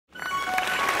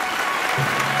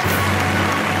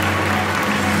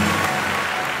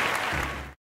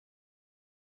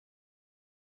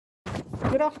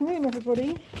Good afternoon,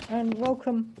 everybody, and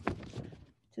welcome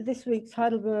to this week's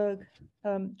Heidelberg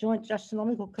Joint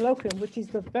Astronomical Colloquium, which is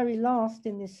the very last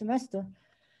in this semester.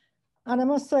 And I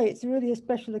must say, it's really a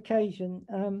special occasion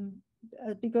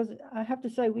because I have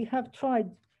to say we have tried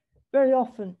very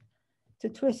often to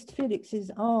twist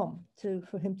Felix's arm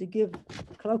for him to give a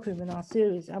colloquium in our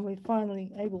series, and we're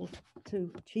finally able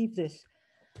to achieve this.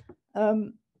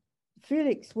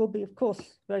 Felix will be, of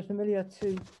course, very familiar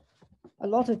to a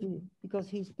lot of you because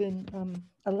he's been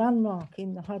a landmark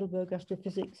in the Heidelberg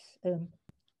astrophysics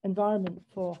environment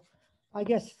for, I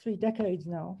guess, 3 decades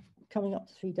now, coming up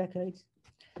to 3 decades.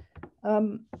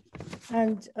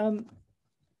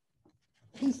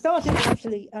 He started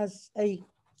actually as a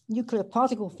nuclear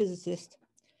particle physicist,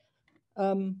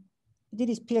 did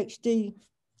his PhD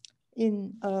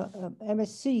in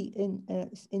MSc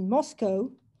in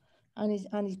Moscow, and his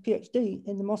PhD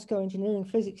in the Moscow Engineering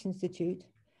Physics Institute.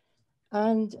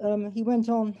 And he went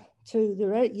on to the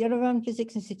Yerevan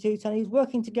Physics Institute, and he's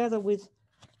working together with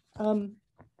some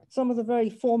of the very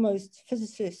foremost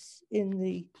physicists in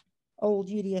the old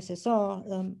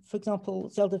UdSSR, for example,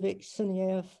 Zeldovich,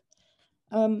 Suniev.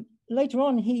 Later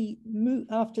on, he moved,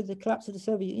 after the collapse of the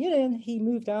Soviet Union, he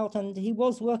moved out and he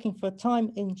was working for a time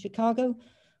in Chicago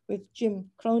with Jim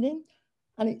Cronin.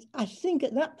 And it's, I think,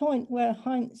 at that point where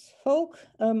Heinz Volk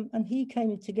and he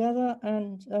came together,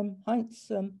 and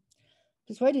Heinz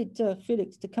persuaded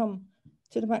Felix to come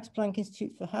to the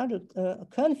Max-Planck-Institut for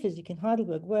Kernphysik in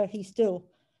Heidelberg, where he still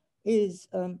is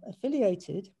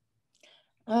affiliated.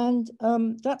 And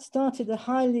that started a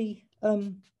highly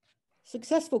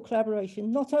successful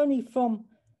collaboration, not only from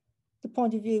the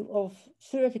point of view of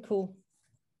theoretical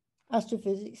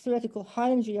astrophysics, theoretical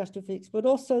high-energy astrophysics, but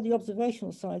also the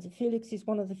observational side. Felix is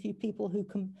one of the few people who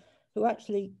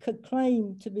actually could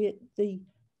claim to be at the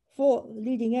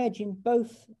leading edge in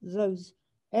both those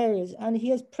areas, and he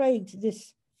has plagued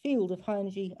this field of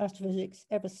high-energy astrophysics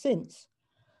ever since.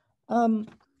 Later,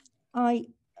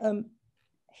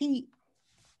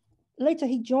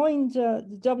 he joined the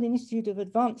Dublin Institute of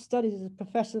Advanced Studies as a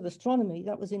professor of astronomy.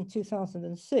 That was in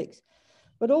 2006,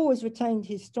 but always retained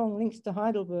his strong links to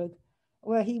Heidelberg,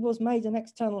 where he was made an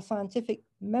external scientific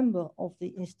member of the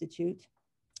institute.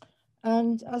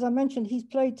 And as I mentioned, he's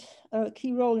played a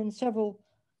key role in several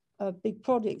big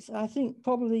projects. I think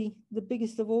probably the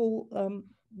biggest of all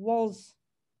was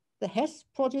the HESS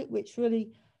project, which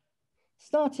really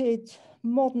started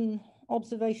modern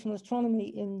observational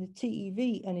astronomy in the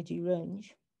TeV energy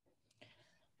range.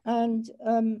 And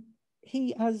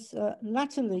he has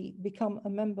latterly become a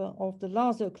member of the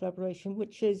LASO collaboration,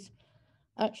 which is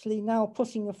actually now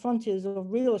pushing the frontiers of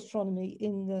real astronomy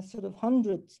in the sort of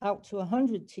hundreds, out to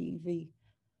 100 TeV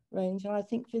range. And I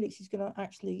think Felix is going to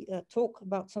actually talk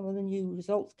about some of the new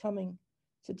results coming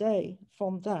today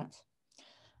from that.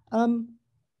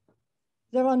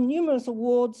 There are numerous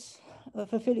awards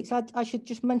for Felix. I should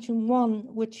just mention one,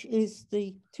 which is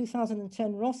the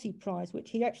 2010 Rossi Prize, which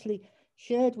he actually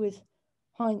shared with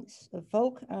Heinz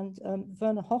Volk and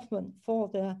Werner Hoffmann for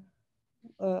their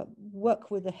work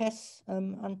with the HESS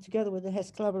and together with the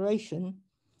HESS collaboration.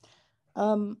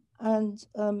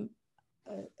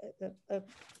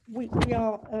 We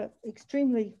are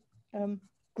extremely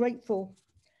grateful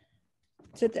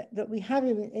that we have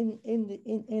him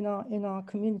in our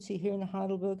community here in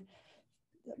Heidelberg.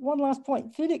 One last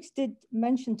point, Felix did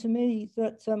mention to me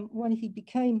that when he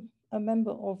became a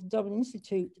member of Dublin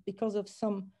Institute, because of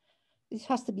this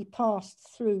has to be passed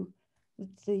through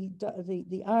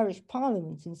the Irish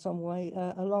Parliament in some way,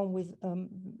 along with a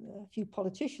few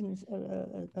politicians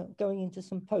going into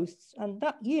some posts. And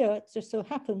that year, it just so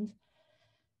happened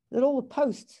that all the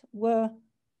posts were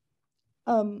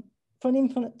for an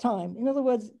infinite time. In other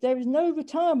words, there is no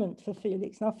retirement for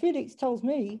Felix. Now, Felix tells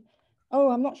me, oh,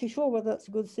 I'm not sure whether that's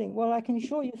a good thing. Well, I can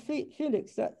assure you,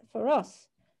 Felix, that for us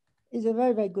is a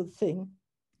very, very good thing.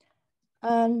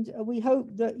 And we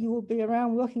hope that you will be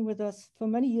around working with us for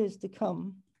many years to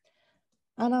come.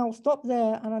 And I'll stop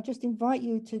there, and I'll just invite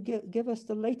you to give us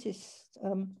the latest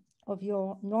of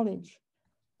your knowledge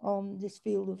on this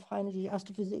field of high-energy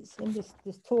astrophysics in this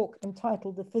talk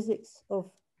entitled The Physics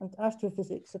of and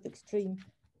Astrophysics of Extreme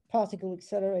Particle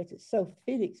Accelerators. So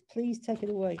Felix, please take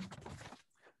it away.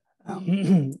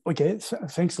 Okay,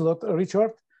 thanks a lot,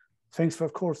 Richard. Thanks,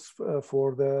 of course,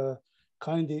 for the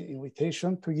kind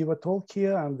invitation to give a talk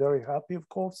here. I'm very happy, of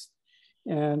course,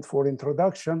 and for the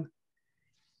introduction.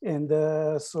 And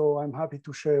so I'm happy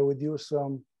to share with you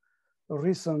some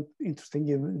recent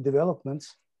interesting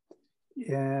developments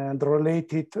and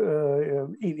related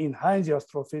in high-energy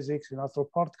astrophysics, in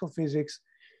astroparticle physics.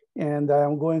 And I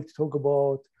am going to talk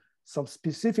about some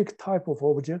specific type of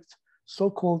objects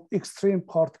so-called extreme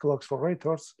particle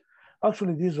accelerators.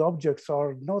 Actually, these objects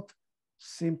are not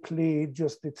simply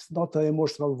just, it's not an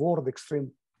emotional word,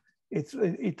 extreme.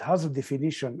 It has a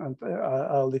definition, and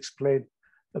I'll explain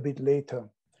a bit later.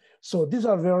 So these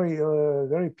are very,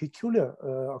 very peculiar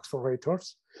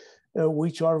accelerators,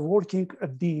 which are working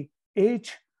at the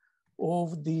edge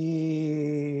of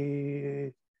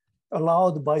the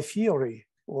allowed by theory,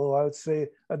 or I would say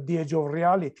at the edge of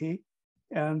reality.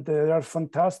 And they are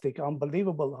fantastic,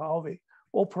 unbelievable how they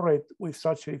operate with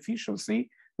such efficiency,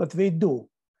 but they do.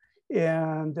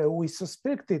 And we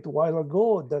suspected a while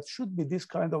ago that should be this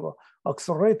kind of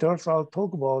accelerators. I'll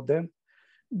talk about them.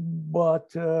 But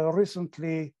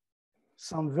recently,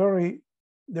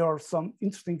 there are some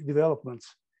interesting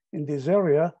developments in this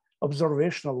area,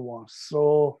 observational ones.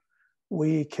 So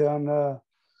we can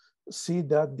see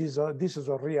that this is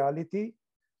a reality.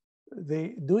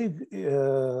 They do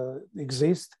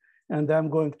exist, and I'm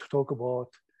going to talk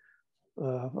about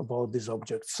these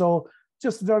objects. So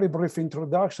just very brief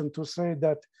introduction to say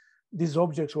that these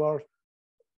objects are,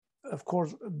 of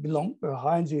course, belong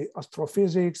high energy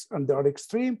astrophysics, and they are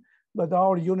extreme, but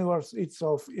our universe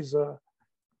itself is a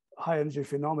high energy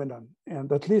phenomenon.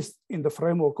 And at least in the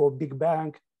framework of Big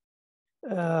Bang,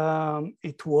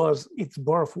 its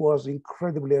birth was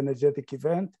incredibly energetic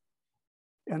event.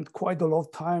 And quite a lot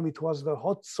of time, it was the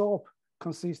hot soap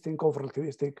consisting of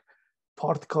relativistic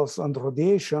particles and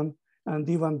radiation, and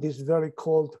even this very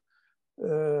cold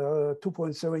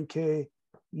 2.7 K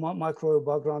microwave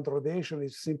background radiation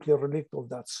is simply a relic of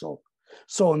that soap.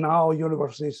 So now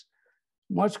universe is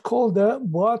much colder,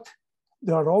 but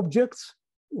there are objects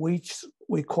which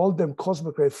we call them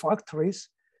cosmic ray factories,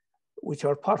 which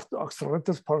are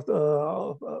accelerators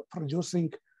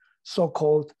producing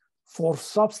so-called fourth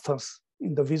substance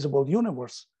in the visible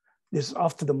universe. This is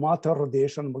after the matter,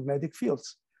 radiation, and magnetic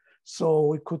fields. So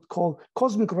we could call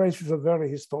cosmic rays is a very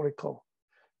historical,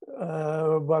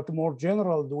 but more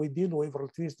general, we deal with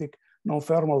relativistic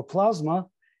non-thermal plasma,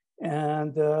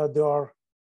 and there are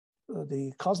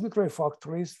the cosmic ray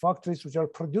factories which are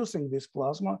producing this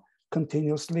plasma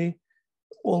continuously,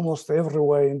 almost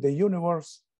everywhere in the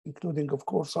universe, including, of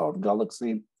course, our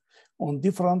galaxy, on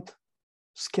different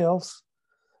scales,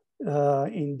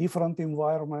 in different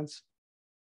environments.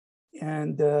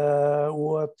 And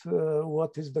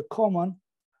what is the common?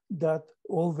 That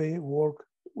all they work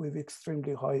with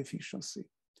extremely high efficiency.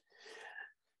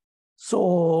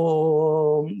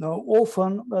 So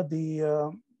often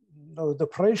the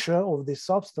pressure of the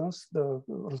substance, the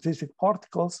relativistic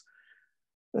particles,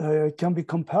 can be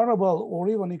comparable or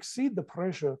even exceed the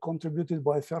pressure contributed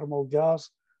by thermal gas,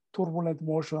 turbulent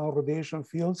motion, and radiation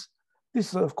fields.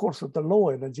 This is, of course, at the low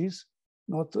energies,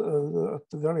 not at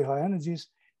the very high energies.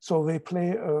 So they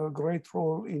play a great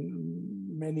role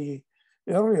in many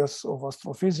areas of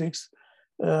astrophysics,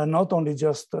 not only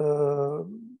just high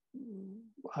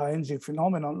energy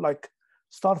phenomenon, like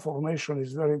star formation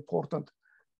is very important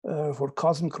for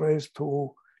cosmic rays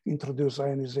to introduce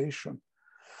ionization.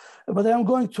 But I'm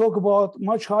going to talk about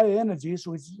much higher energies,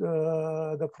 which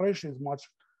the pressure is much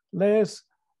less.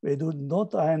 They do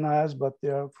not ionize, but they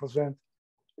are present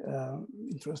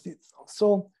interested.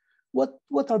 So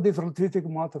what are these relativistic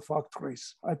matter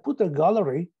factories? I put a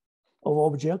gallery of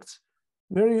objects.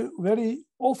 Very, very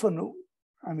often,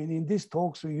 I mean, in these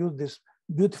talks, we use these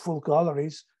beautiful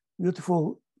galleries,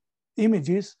 beautiful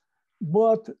images.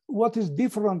 But what is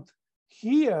different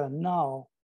here now,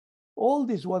 all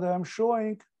this, what I'm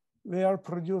showing, they are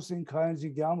producing high energy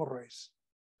gamma rays.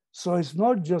 So it's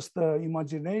not just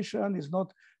imagination, it's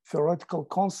not theoretical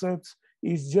concepts,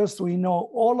 it's just we know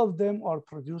all of them are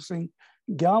producing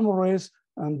gamma rays,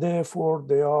 and therefore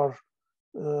they are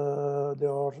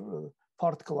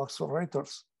particle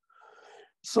accelerators.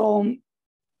 So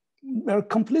they're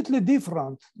completely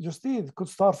different. Just it could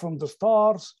start from the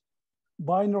stars,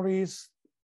 binaries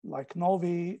like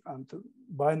novae and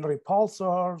binary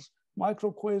pulsars,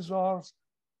 microquasars,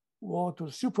 go to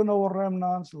supernova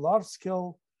remnants, large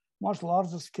scale, much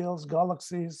larger scales,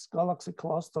 galaxies, galaxy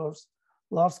clusters,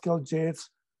 large scale jets,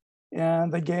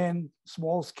 and again,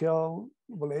 small scale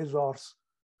blazars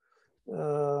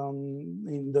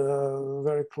in the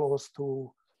very close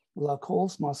to black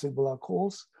holes, massive black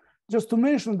holes. Just to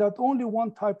mention that only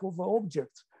one type of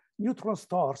object, neutron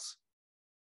stars,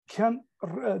 can,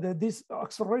 this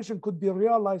acceleration could be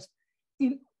realized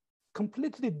in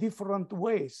completely different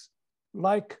ways,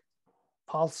 like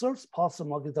pulsars, pulsar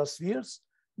magnetospheres.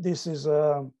 This is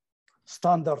a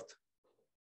standard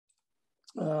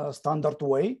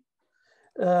way,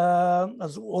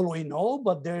 as all we know,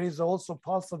 but there is also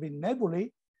pulsar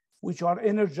nebulae, which are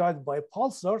energized by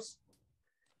pulsars.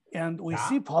 and we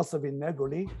see pulsar in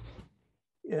nebulae.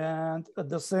 And at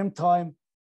the same time,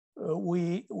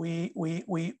 we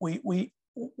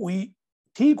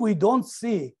think we don't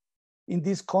see in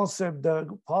this concept the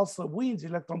pulsar winds,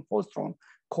 electron positron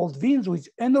called winds, which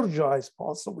energize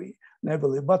pulsar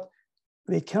nebulae, but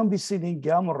they can be seen in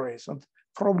gamma rays, and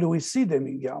probably we see them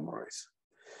in gamma rays.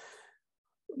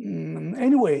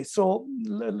 Anyway, so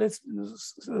let's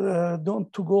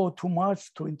don't to go too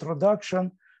much to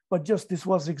introduction, but just this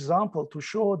was example to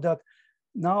show that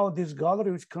now this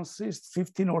gallery, which consists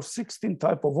 15 or 16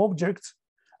 type of objects,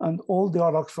 and all they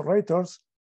are accelerators,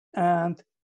 and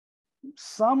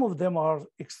some of them are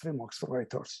extreme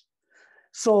accelerators.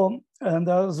 So, and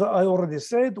as I already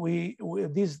said,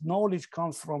 this knowledge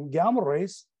comes from gamma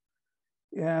rays,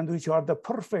 and which are the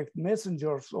perfect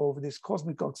messengers of these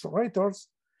cosmic accelerators.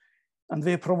 And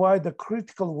they provide a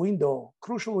critical window,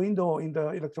 crucial window in the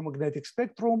electromagnetic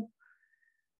spectrum.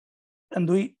 And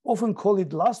we often call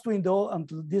it last window, and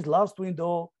this last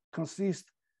window consists,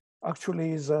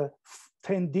 actually is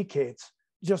 10 decades,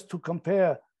 just to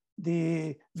compare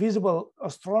the visible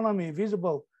astronomy,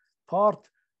 visible part,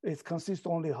 it consists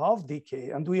only half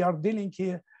decade. And we are dealing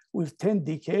here with 10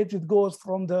 decades. It goes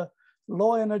from the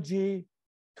low energy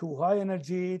to high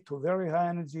energy, to very high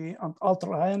energy, and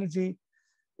ultra high energy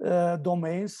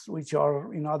domains, which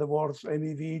are, in other words,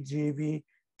 MEV, GeV,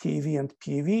 TeV, and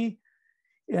PeV.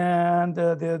 And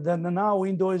the now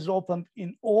window is opened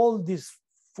in all these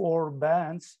 4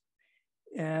 bands.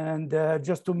 And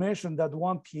just to mention that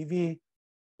 1 PeV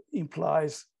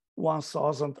implies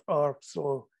 1,000 arcs.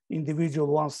 So individual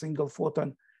one single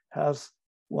photon has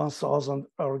 1,000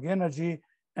 arc energy.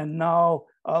 And now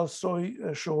I'll show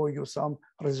you some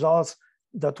results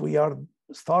that we are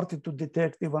started to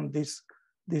detect even these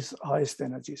highest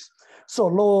energies. So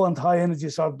low and high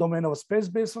energies are domain of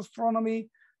space-based astronomy.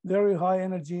 Very high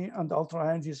energy and ultra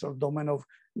high energies are domain of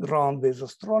ground-based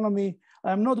astronomy.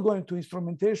 I'm not going to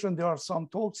instrumentation. There are some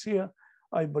talks here,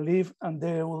 I believe, and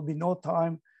there will be no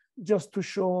time, just to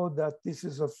show that this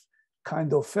is a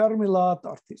kind of Fermi-Lat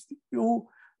artistic view.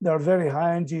 There are very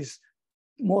high energies.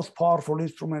 Most powerful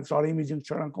instruments are imaging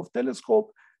Cherenkov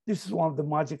telescope. This is one of the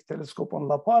magic telescope on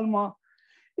La Palma.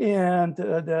 And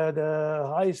the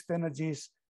highest energies,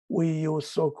 we use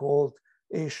so-called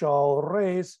A-shower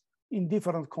rays in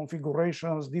different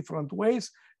configurations, different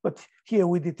ways. But here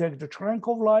we detect the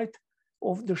Cherenkov light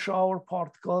of the shower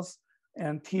particles,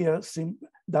 and here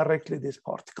directly these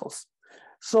particles.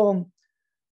 So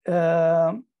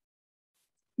now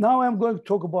I'm going to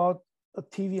talk about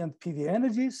TeV and PeV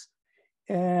energies.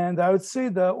 And I would say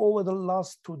that over the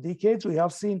last 2 decades, we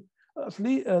have seen at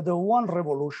least the one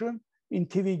revolution in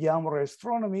TeV gamma ray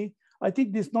astronomy. I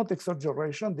think this is not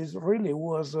exaggeration. This really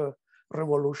was a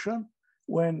revolution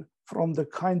when from the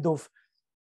kind of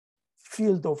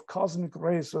field of cosmic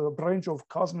rays, a branch of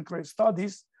cosmic ray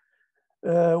studies,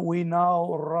 we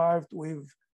now arrived with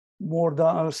more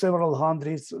than several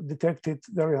hundreds detected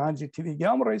very high TeV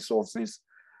gamma ray sources.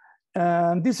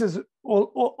 And this is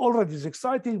already is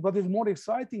exciting, but it's more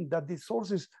exciting that these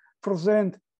sources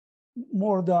present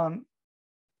more than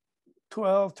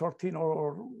 12, 13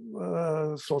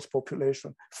 or source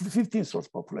population, 15 source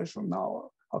population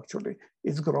now, actually,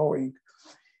 it's growing.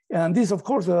 And this, of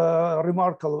course,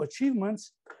 remarkable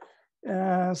achievements.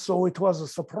 So it was a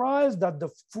surprise that the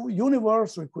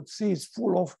universe we could see is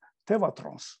full of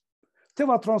tevatrons.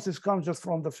 Tevatrons is come just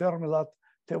from the Fermi-Lat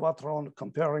tevatron.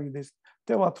 Comparing this,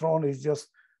 tevatron is just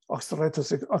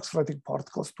accelerating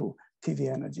particles to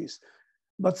TeV energies.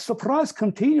 But surprise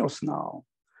continues now.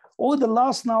 Over the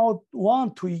last now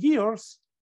 1-2 years,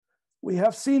 we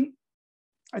have seen,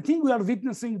 I think we are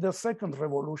witnessing the second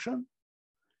revolution,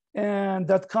 and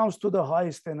that comes to the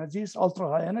highest energies, ultra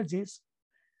high energies.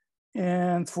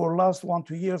 And for last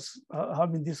 1-2 years,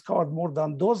 have been discovered more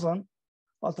than a dozen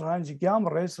ultra high energy gamma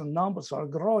rays, and numbers are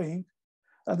growing.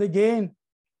 And again,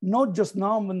 not just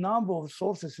number of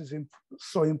sources is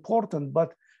so important,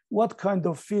 but what kind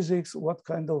of physics, what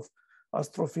kind of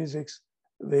astrophysics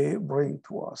they bring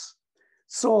to us.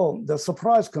 So the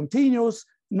surprise continues.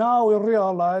 Now we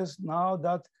realize now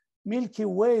that Milky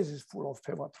Way is full of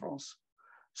tevatrons.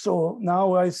 So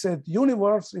now I said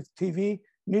universe is TeV,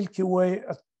 Milky Way,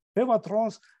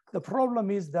 tevatrons. The problem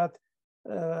is that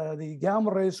the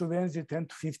gamma rays of energy 10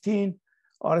 to 15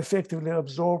 are effectively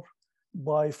absorbed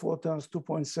by photons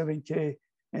 2.7 K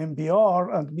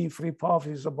MBR, and mean free path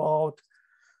is about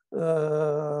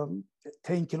 10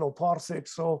 kiloparsecs.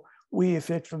 So we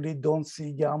effectively don't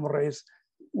see gamma rays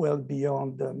well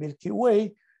beyond the Milky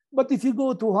Way. But if you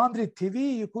go to 100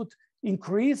 TeV, you could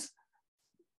increase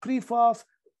pre-path,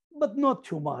 but not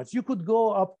too much. You could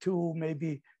go up to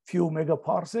maybe few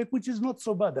megaparsec, which is not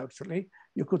so bad actually.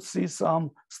 You could see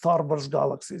some starburst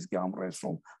galaxies, gamma rays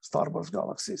from starburst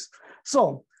galaxies.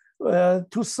 So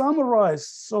to summarize,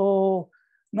 so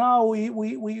now we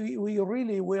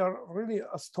are really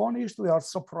astonished. We are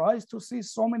surprised to see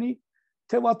so many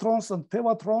tevatrons and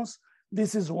pevatrons.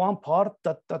 This is one part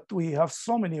that we have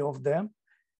so many of them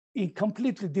in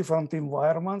completely different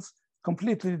environments,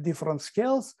 completely different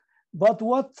scales. But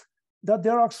that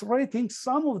they're accelerating,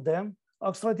 some of them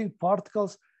accelerating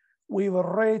particles with a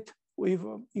rate, with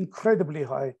incredibly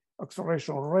high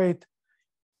acceleration rate.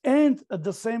 And at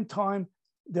the same time,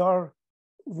 they are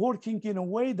working in a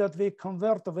way that they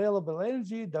convert available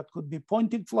energy that could be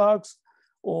Poynting flux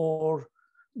or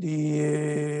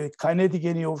the kinetic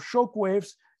energy of shock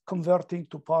waves, converting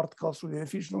to particles with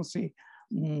efficiency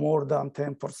more than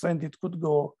 10%. It could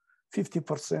go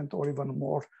 50% or even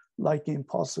more, like in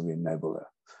pulsar nebula.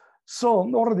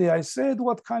 So already I said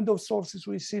what kind of sources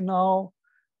we see now.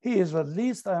 Here is a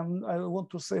list. I want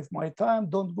to save my time.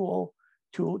 Don't go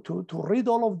to read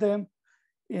all of them.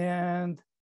 And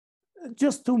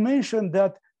just to mention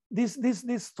that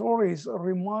these stories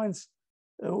reminds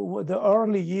the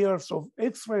early years of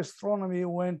X-ray astronomy,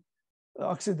 when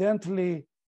accidentally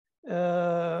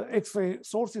X-ray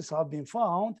sources have been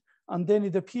found, and then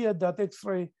it appeared that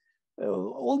X-ray,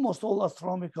 almost all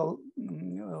astronomical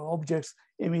objects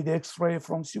emit X-ray,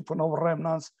 from supernova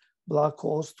remnants, black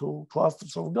holes to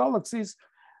clusters of galaxies.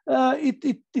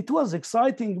 It was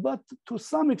exciting, but to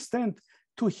some extent,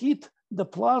 to hit the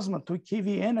plasma to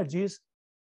keV energies,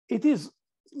 it is,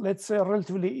 let's say,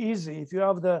 relatively easy. If you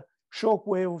have the shock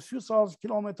wave of few thousand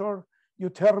kilometers, you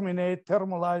terminate,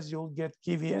 thermalize, you'll get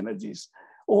keV energies.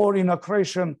 Or in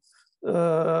accretion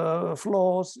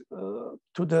flows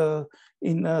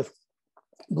in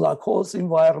black holes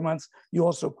environments, you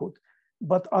also could.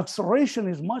 But acceleration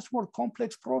is much more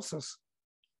complex process.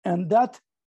 And that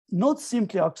not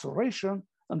simply acceleration,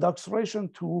 and acceleration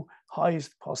to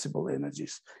highest possible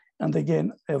energies. And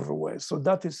again, everywhere. So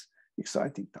that is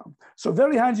exciting time. So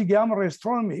very high energy gamma ray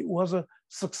astronomy was a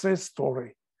success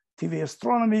story. TV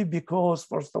astronomy, because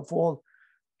first of all,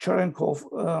 Cherenkov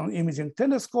imaging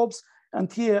telescopes.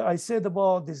 And here I said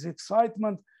about this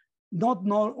excitement, not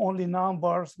only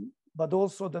numbers, but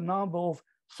also the number of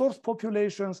source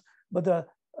populations. But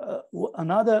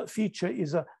another feature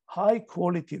is a high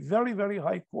quality, very, very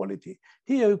high quality.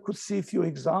 Here you could see a few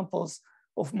examples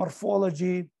of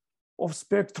morphology, of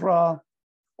spectra,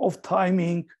 of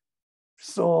timing.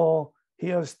 So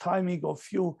here's timing of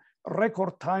few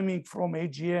record timing from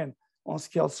AGN on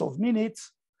scales of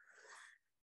minutes.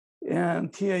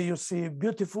 And here you see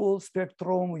beautiful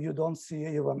spectrum. You don't see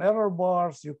even error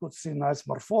bars. You could see nice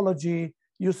morphology.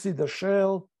 You see the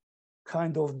shell,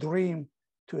 kind of dream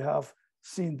to have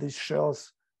seen these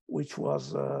shells, which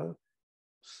was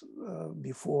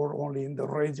before only in the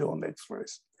radio and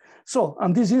X-rays. So,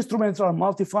 and these instruments are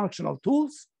multifunctional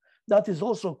tools. That is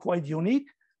also quite unique.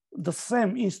 The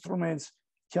same instruments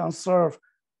can serve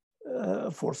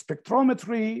for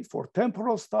spectrometry, for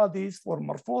temporal studies, for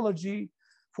morphology,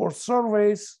 for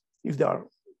surveys, if they are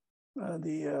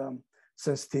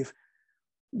sensitive.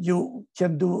 You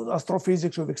can do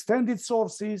astrophysics with extended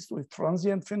sources, with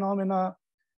transient phenomena,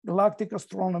 galactic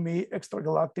astronomy,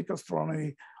 extragalactic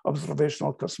astronomy,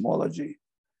 observational cosmology.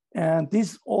 And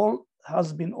this all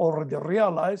has been already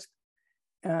realized.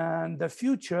 And the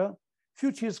future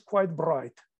is quite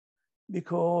bright,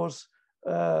 because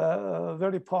a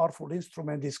very powerful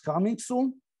instrument is coming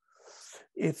soon.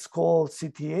 It's called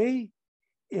CTA.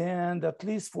 And at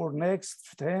least for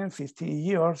next 10, 15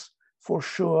 years, for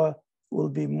sure, will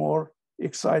be more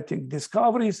exciting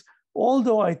discoveries.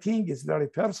 Although I think it's very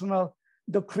personal,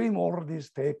 the cream already is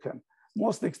taken.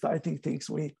 Most exciting things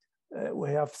we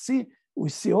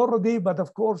see already, but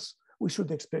of course, we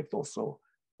should expect also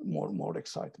more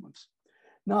excitements.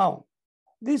 Now,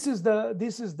 this is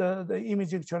the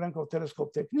imaging Cherenkov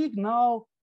telescope technique. Now,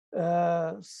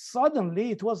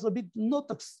 suddenly it was a bit not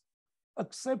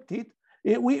accepted.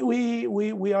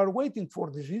 We are waiting for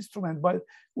this instrument, but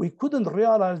we couldn't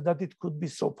realize that it could be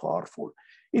so powerful.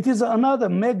 It is another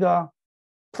mega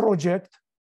project,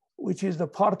 which is the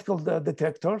particle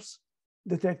detectors,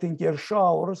 detecting air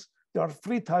showers. There are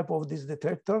 3 types of these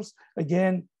detectors.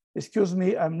 Again, excuse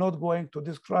me, I'm not going to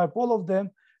describe all of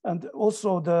them. And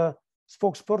also the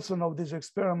spokesperson of this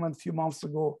experiment a few months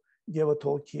ago gave a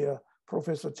talk here,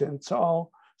 Professor Chen Cao.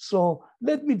 So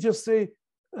let me just say,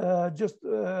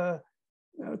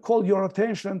 call your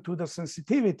attention to the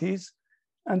sensitivities.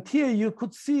 And here you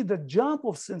could see the jump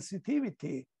of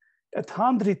sensitivity at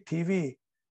 100 TV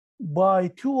by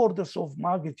 2 orders of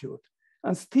magnitude,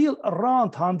 and still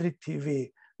around 100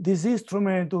 TV. this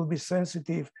instrument will be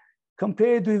sensitive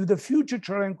compared with the future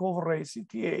Cherenkov ray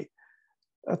CTA,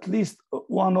 at least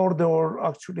 1 order or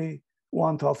actually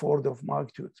 1/2 order of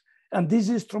magnitude. And this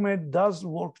instrument does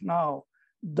work now,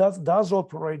 does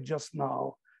operate just now,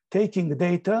 taking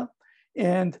data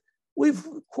and with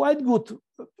quite good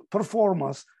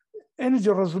performance,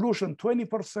 energy resolution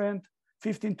 20%,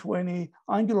 1520,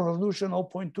 angular resolution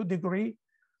 0.2 degree.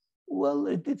 Well,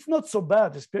 it's not so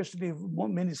bad, especially if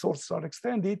many sources are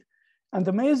extended. And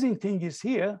the amazing thing is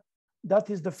here, that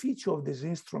is the feature of this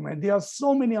instrument. There are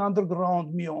so many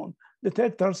underground muon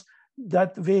detectors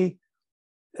that they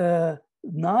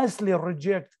nicely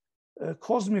reject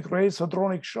cosmic rays,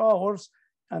 hadronic showers.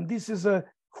 And this is a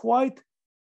quite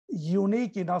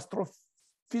unique in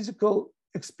astrophysical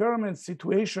experiment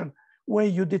situation where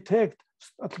you detect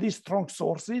at least strong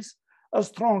sources, as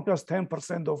strong as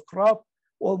 10% of crop,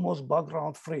 almost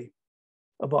background free,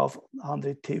 above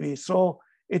 100 TeV. So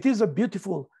it is a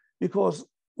beautiful, because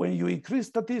when you increase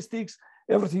statistics,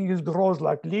 everything grows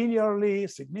like linearly,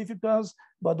 significance,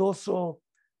 but also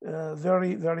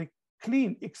very, very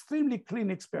clean, extremely clean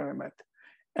experiment.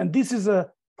 And this is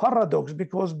a paradox,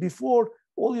 because before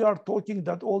all you are talking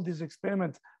that all these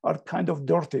experiments are kind of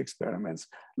dirty experiments,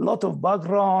 a lot of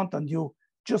background, and you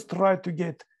just try to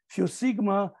get few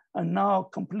sigma, and now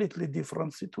completely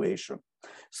different situation.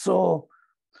 So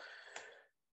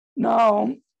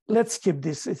now let's skip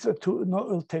this.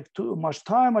 It'll take too much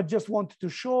time. I just wanted to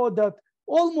show that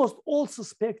almost all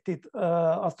suspected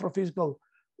astrophysical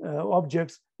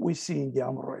objects we see in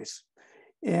gamma rays.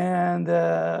 And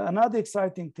another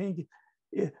exciting thing,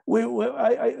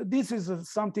 this is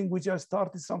something which I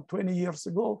started some 20 years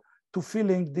ago, to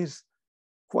filling these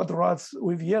quadrats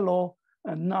with yellow,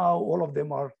 and now all of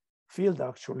them are filled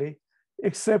actually,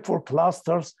 except for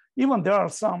clusters. Even there are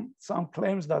some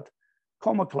claims that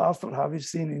coma cluster have been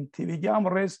seen in TeV gamma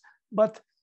rays, but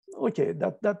okay,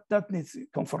 that needs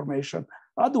confirmation.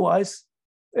 Otherwise,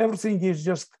 everything is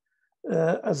just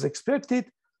as expected.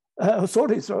 So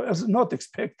as not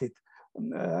expected.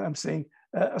 I'm saying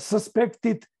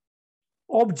suspected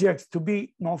objects to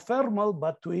be non-thermal,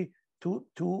 but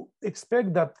to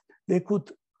expect that they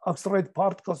could accelerate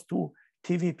particles to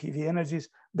TeV, PV energies.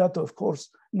 That, of course,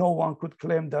 no one could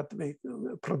claim that they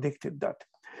predicted that.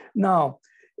 Now,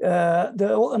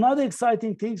 another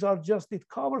exciting things are just it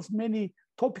covers many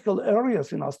topical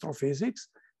areas in astrophysics.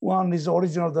 One is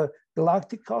origin of the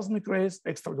galactic cosmic rays,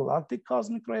 extragalactic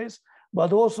cosmic rays,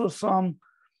 but also some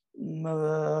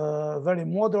very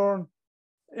modern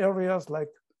areas like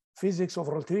physics of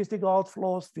relativistic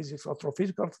outflows, physics of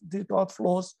astrophysical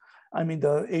outflows. I mean,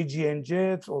 the AGN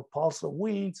jets or pulsar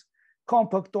winds,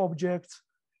 compact objects,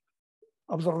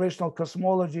 observational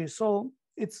cosmology. So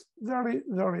it's very,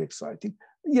 very exciting.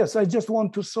 Yes, I just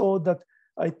want to show that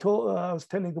I was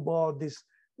telling about this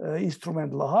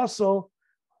instrument Lhasa,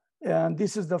 and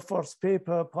this is the first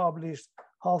paper published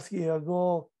half year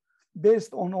ago,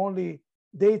 based on only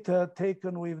data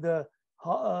taken with the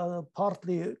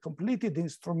partly completed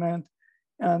instrument,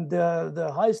 and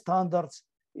the high standards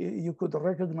you could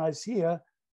recognize here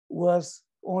was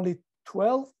only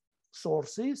 12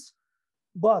 sources,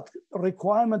 but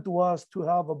requirement was to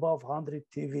have above 100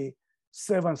 TeV,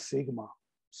 7 sigma.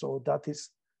 So that is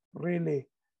really,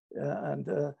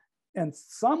 and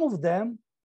some of them,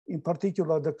 in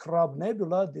particular the Crab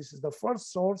Nebula, this is the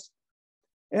first source,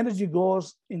 energy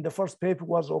goes in the first paper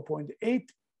was 0.8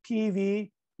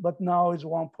 PeV, but now is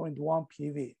 1.1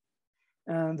 PeV.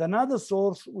 And another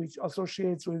source which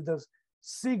associates with the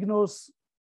Cygnus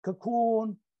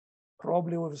cocoon,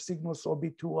 probably with Cygnus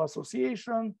OB2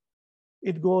 association,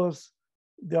 it goes,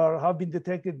 there have been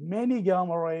detected many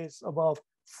gamma rays above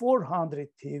 400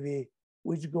 TeV,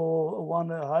 which go,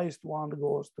 the highest one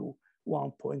goes to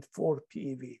 1.4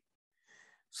 PeV.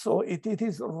 So it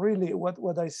is really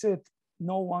what I said,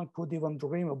 no one could even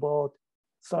dream about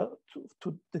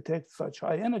to detect such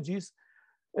high energies,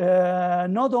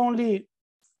 not only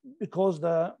because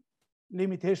the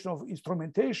limitation of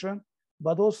instrumentation,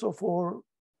 but also for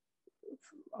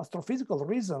astrophysical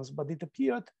reasons, but it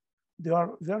appeared they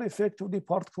are very effectively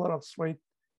particular accelerated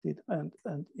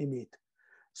and emit.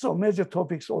 So major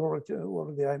topics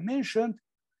already I mentioned.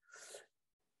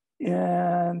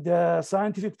 And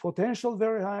scientific potential,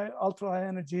 very high, ultra high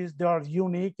energies. They are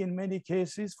unique in many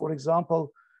cases. For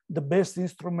example, the best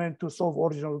instrument to solve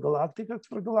original galactic,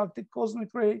 extragalactic cosmic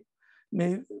ray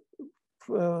may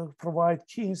provide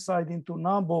key insight into a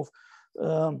number of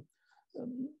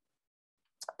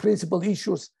principal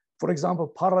issues. For example,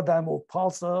 paradigm of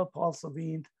pulsar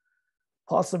wind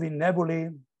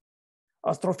nebulae,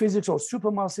 astrophysics of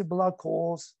supermassive black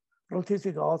holes,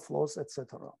 relativistic outflows,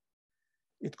 etc.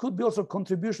 It could be also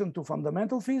contribution to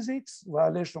fundamental physics,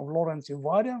 violation of Lorentz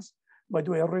invariance. By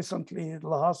the way, recently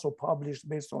Lahasso published,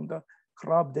 based on the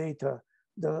CRAB data,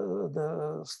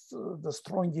 the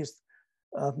strongest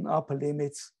upper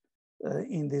limits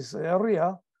in this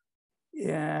area.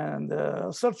 And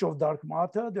search of dark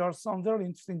matter. There are some very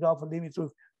interesting upper limits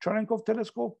with Cherenkov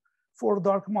telescope for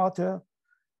dark matter.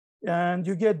 And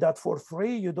you get that for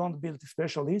free. You don't build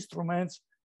special instruments.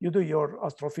 You do your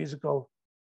astrophysical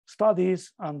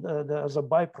studies, and as a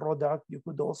byproduct, you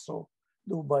could also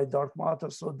do by dark matter.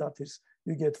 So that is,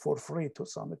 you get for free to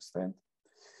some extent.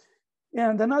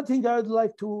 And another thing I'd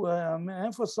like to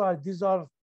emphasize, these are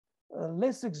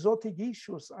less exotic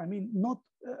issues. I mean, not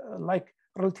like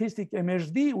relativistic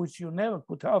MHD, which you never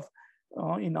could have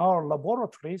in our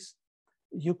laboratories.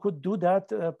 You could do that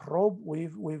probe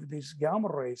with these gamma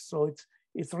rays. So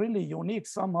it's really unique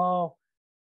somehow.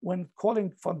 When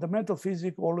calling fundamental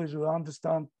physics, always we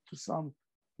understand to some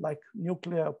like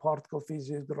nuclear particle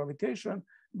physics, gravitation,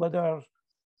 but there are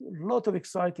a lot of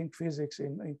exciting physics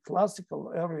in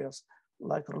classical areas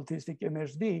like relativistic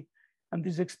MHD. And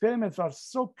these experiments are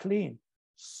so clean,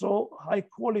 so high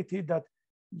quality that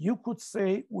you could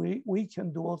say we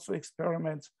can do also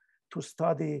experiments to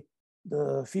study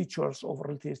the features of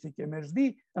relativistic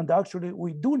MHD. And actually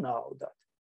we do now that.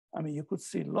 I mean, you could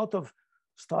see a lot of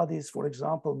studies, for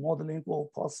example, modeling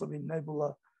of pulsar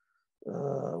nebula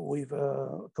with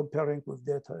comparing with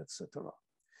data, etc.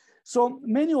 So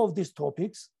many of these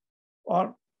topics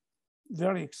are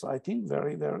very exciting,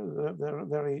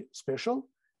 very special,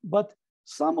 but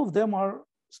some of them are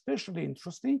especially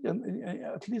interesting, and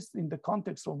at least in the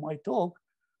context of my talk,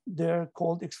 they're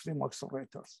called extreme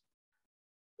accelerators.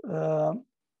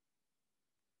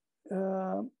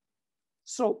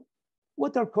 So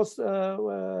what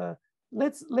are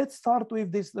let's start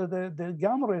with this. The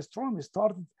gamma ray astronomy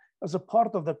started as a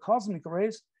part of the cosmic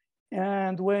rays,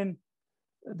 and when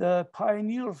the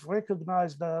pioneers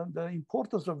recognized the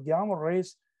importance of gamma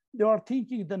rays, they are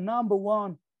thinking the number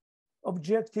one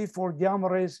objective for gamma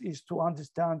rays is to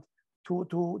understand, to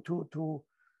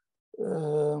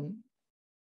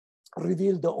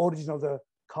reveal the origin of the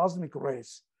cosmic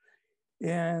rays.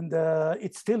 And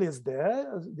it still is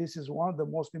there. This is one of the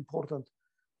most important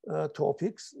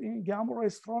topics in gamma ray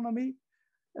astronomy.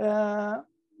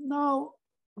 Now,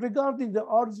 regarding the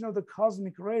origin of the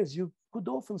cosmic rays, you could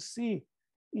often see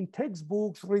in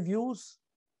textbooks, reviews,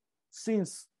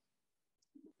 since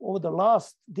over the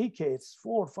last decades,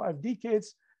 4 or 5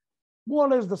 decades, more or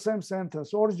less the same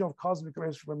sentence: origin of cosmic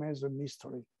rays remains a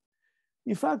mystery.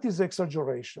 In fact, it's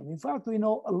exaggeration. In fact, we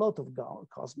know a lot of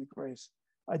cosmic rays.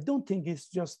 I don't think it's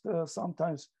just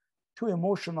sometimes too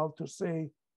emotional to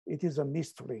say it is a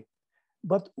mystery.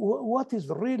 But what is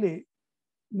really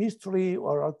mystery,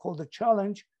 or I'll call the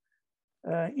challenge,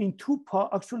 in two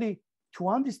parts, actually, to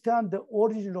understand the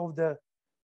origin of the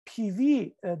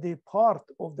PV, the part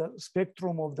of the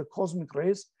spectrum of the cosmic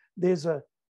rays, there's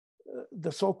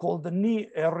the so-called the Ni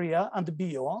area and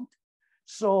beyond.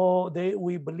 So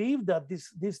we believe that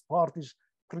this part is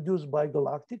produced by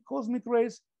galactic cosmic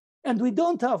rays, and we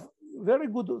don't have very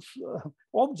good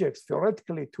objects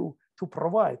theoretically to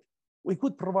provide. We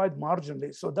could provide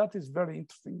marginally, so that is very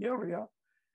interesting area.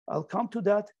 I'll come to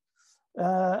that.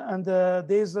 And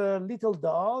there's a little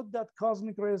doubt that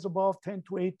cosmic rays above 10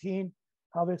 to 18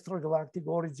 have extragalactic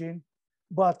origin,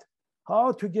 but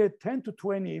how to get 10 to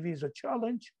 20 is a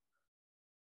challenge.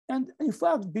 And in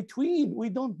fact, between, we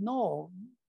don't know.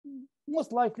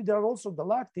 Most likely they're also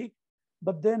galactic,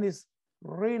 but then it's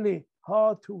really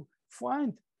hard to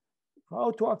find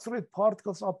how to accelerate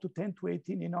particles up to 10 to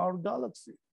 18 in our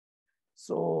galaxy.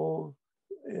 So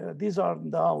these are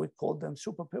now, we call them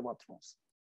super pivotrons.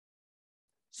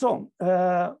 So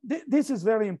this is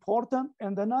very important.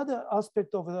 And another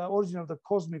aspect of the origin of the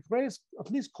cosmic rays, at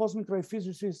least cosmic ray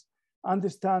physicists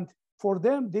understand, for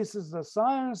them, this is the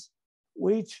science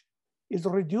which is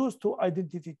reduced to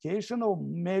identification of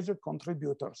major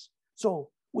contributors. So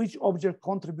which object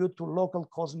contribute to local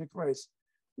cosmic rays,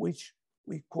 which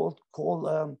we call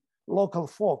local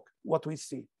fog, what we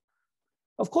see.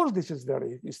 Of course, this is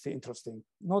very interesting,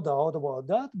 no doubt about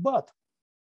that, but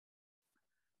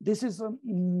this is it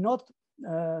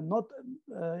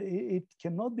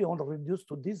cannot be only reduced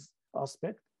to this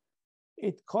aspect.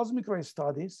 Cosmic ray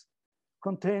studies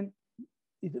contain,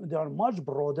 they are much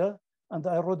broader, and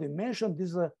I already mentioned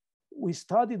this. We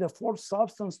study the fourth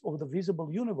substance of the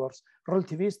visible universe,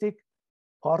 relativistic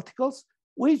particles,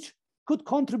 which could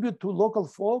contribute to local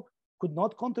fog, could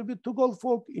not contribute to local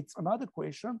fog. It's another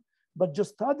question, but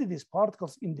just study these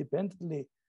particles independently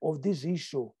of this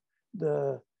issue,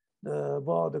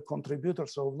 about the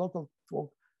contributors of local fog,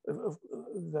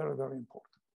 very, very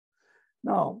important.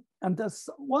 Now, and that's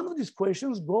one of these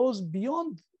questions goes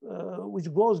beyond,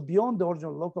 which goes beyond the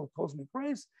original local cosmic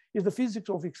rays, is the physics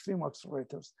of extreme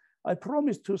accelerators. I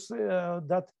promised to say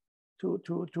that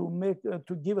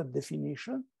to give a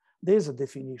definition. There's a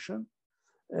definition.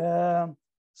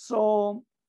 So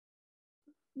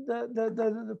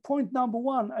the point number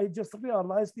one, I just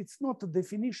realized it's not a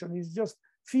definition, it's just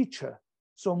feature.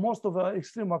 So most of our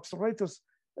extreme accelerators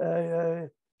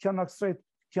can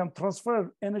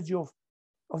transfer energy of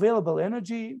available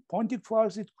energy, Poynting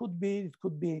quarks. It could be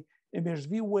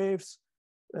MHD waves,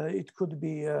 it could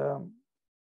be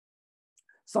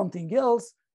something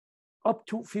else. Up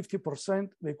to 50%,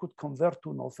 they could convert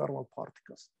to no-thermal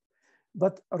particles.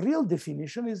 But a real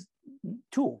definition is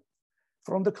two.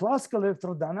 From the classical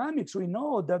electrodynamics, we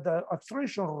know that the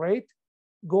acceleration rate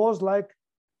goes like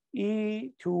E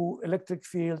to electric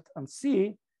field and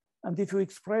C. And if you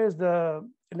express the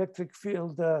electric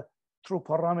field through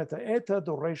parameter eta,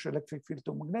 the ratio electric field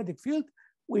to magnetic field,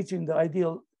 which in the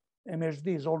ideal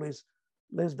MHD is always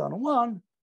less than 1,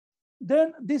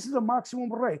 then this is a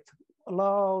maximum rate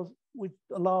allowed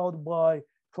by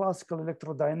classical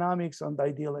electrodynamics and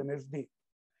ideal MHD.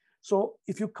 So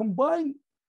if you combine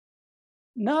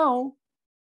now,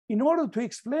 in order to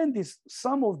explain this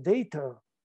sum of data,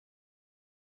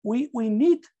 we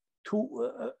need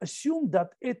to assume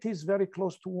that it is very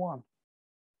close to 1.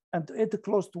 And at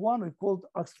close to 1, we called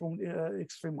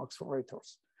extreme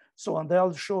accelerators. So, and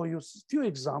I'll show you a few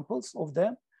examples of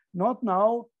them, not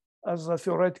now as a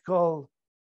theoretical,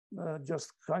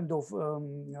 just kind of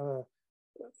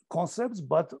concepts,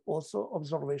 but also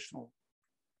observational.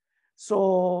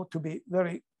 So to be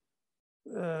very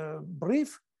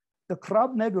brief, the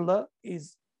Crab Nebula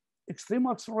is extreme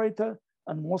accelerator,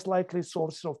 and most likely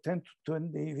sources of 10 to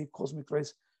 20 eV cosmic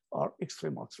rays are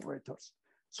extreme accelerators.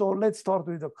 So let's start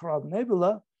with the Crab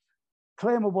Nebula.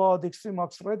 Claim about the extreme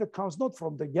accelerator comes not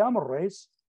from the gamma rays.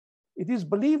 It is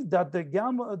believed that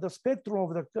the spectrum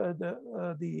of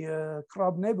the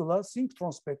Crab Nebula,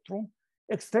 synchrotron spectrum,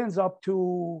 extends up to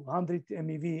 100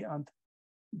 MeV and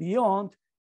beyond.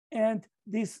 And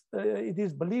this, it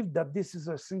is believed that this is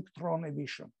a synchrotron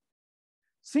emission.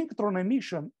 Synchrotron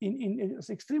emission in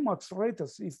extreme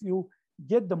accelerators, if you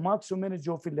get the maximum energy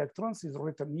of electrons, is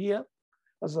written here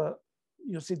as a,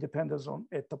 you see, dependence on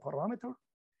eta parameter.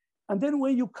 And then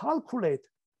when you calculate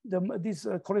this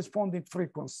corresponding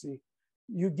frequency,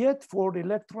 you get for the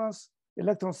electron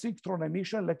synchrotron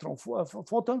emission, electron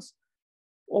photons,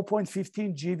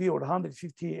 0.15 GeV or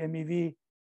 150 MeV,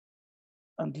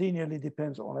 and linearly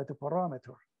depends on eta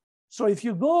parameter. So if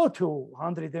you go to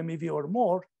 100 MeV or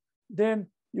more, then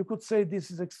you could say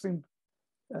this is extreme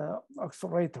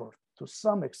accelerator to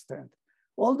some extent.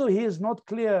 Although he is not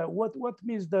clear what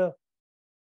means the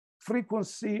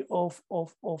frequency of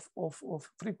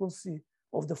frequency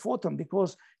of the photon,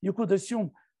 because you could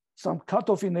assume some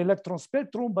cutoff in the electron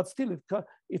spectrum, but still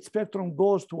its spectrum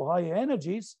goes to higher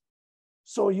energies.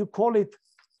 So you call it,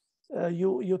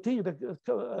 you think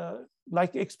that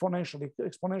like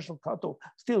exponential cutoff,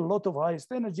 still a lot of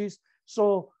highest energies.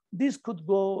 So this could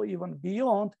go even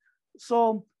beyond.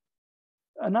 So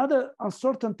another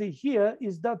uncertainty here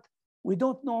is that we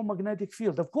don't know magnetic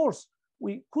field. Of course,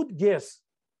 we could guess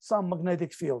some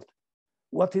magnetic field.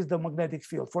 What is the magnetic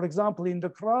field? For example, in the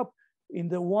Crab, in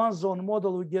the one-zone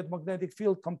model, we get magnetic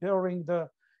field comparing the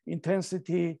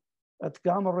intensity at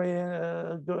gamma ray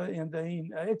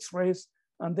in X-rays,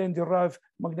 and then derive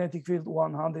magnetic field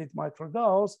 100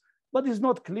 microgauss. But it's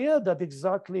not clear that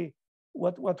exactly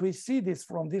what we see this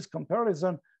from this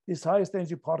comparison, these highest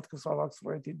energy particles are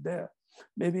accelerated there.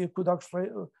 Maybe it could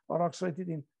are accelerated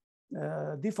in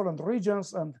different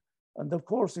regions, and of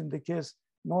course, in the case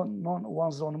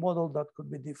non-one-zone model, that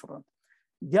could be different.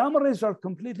 Gamma rays are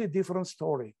completely different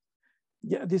story.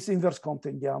 Yeah, this inverse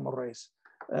Compton gamma rays.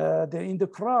 In the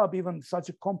Crab, even such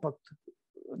a compact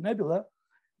nebula,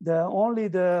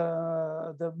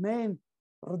 the main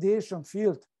radiation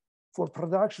field for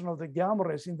production of the gamma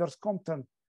rays, inverse Compton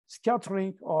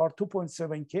scattering, are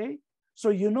 2.7 K. So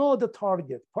you know the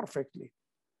target perfectly.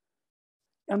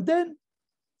 And then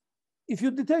if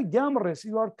you detect gamma rays,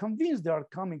 you are convinced they are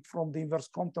coming from the inverse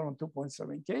Compton on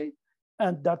 2.7 K,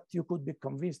 and that you could be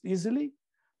convinced easily.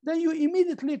 Then you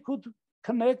immediately could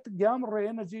connect gamma ray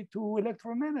energy to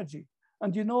electron energy.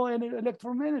 And you know any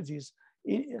electron energies.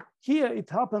 Here it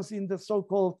happens in the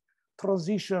so-called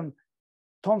transition,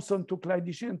 Thomson to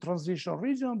Clyde-Sheehan transition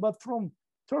region, but from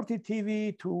 30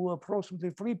 TeV to approximately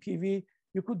 3 PeV,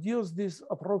 you could use this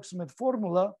approximate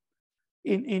formula.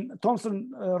 In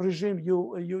Thomson regime,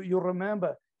 you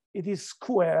remember it is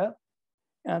square,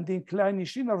 and in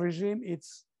Klein-Sheehan regime,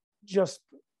 it's just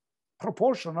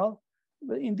proportional.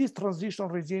 In this transition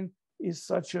regime is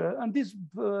such a, and this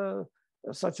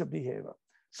such a behavior.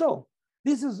 So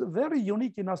this is very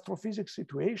unique in astrophysics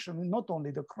situation, not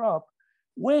only the crop.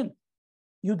 When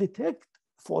you detect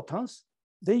photons,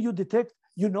 then you detect,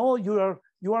 you know, you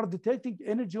are detecting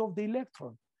energy of the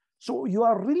electron. So you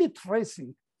are really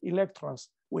tracing electrons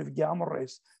with gamma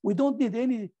rays. We don't need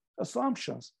any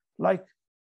assumptions like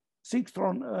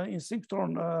synchrotron, in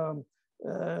synchrotron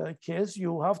case,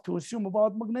 you have to assume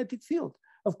about magnetic field.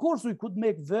 Of course, we could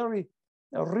make very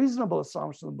reasonable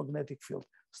assumption of magnetic field.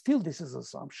 Still, this is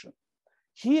assumption.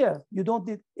 Here, you don't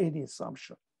need any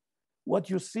assumption. What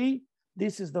you see,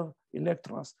 this is the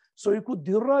electrons. So you could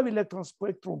derive electron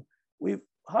spectrum with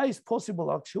highest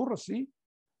possible accuracy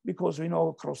because we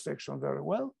know cross-section very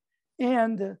well.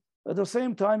 And at the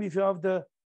same time, if you have the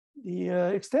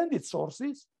extended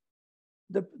sources,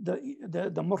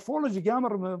 the morphology,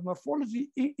 gamma morphology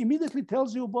immediately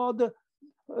tells you about the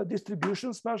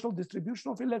distribution, spatial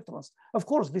distribution of electrons. Of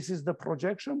course, this is the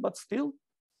projection, but still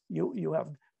you have,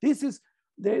 this is,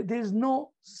 there's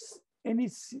no any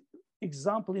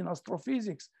example in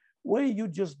astrophysics where you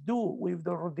just do with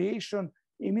the radiation,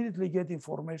 immediately get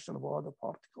information about the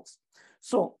particles.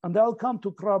 So, and I'll come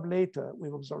to Crab later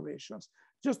with observations.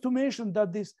 Just to mention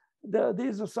that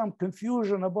there's some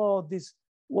confusion about this,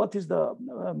 what is the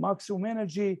maximum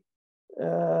energy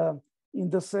in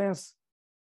the sense,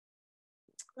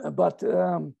 but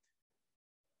to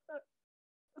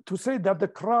say that the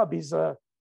Crab is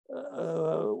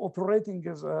operating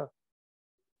as a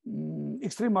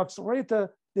extreme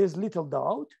accelerator, there's little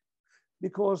doubt,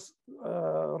 because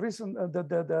a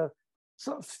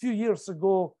few years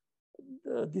ago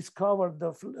discovered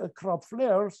the Crab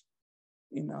flares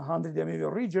in 100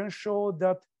 MeV region showed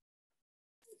that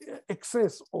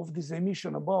excess of this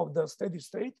emission above the steady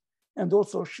state and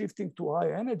also shifting to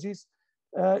high energies.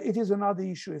 It is another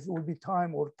issue. If it will be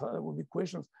time or will be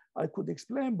questions, I could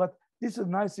explain, but this is a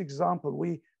nice example.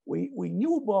 We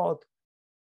knew about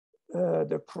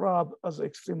the Crab as an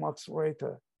extreme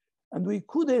accelerator, and we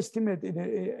could estimate the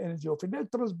energy of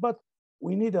electrons, but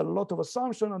we need a lot of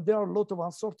assumption, and there are a lot of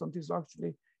uncertainties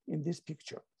actually in this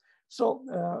picture. So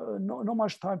no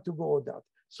much time to go with that.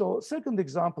 So second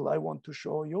example I want to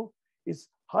show you is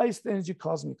highest energy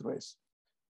cosmic rays.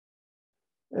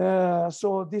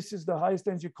 So this is the highest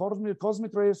energy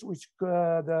cosmic rays, which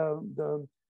the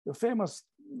famous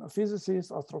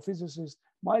physicist, astrophysicist,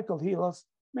 Michael Hillas,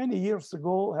 many years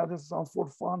ago had some for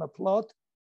fun a plot.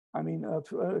 I mean,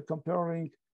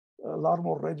 comparing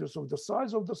Larmor radius of the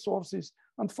size of the sources,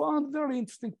 and found very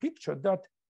interesting picture that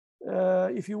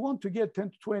if you want to get 10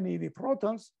 to 20 eV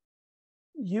protons,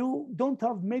 you don't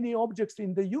have many objects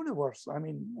in the universe. I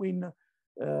mean,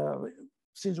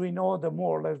 since we know the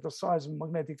more or less the size of the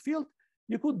magnetic field,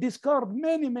 you could discard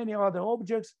many other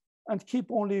objects and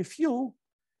keep only a few.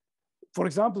 For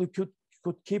example, you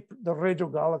could keep the radio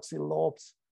galaxy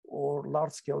lobes or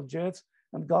large-scale jets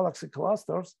and galaxy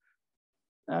clusters.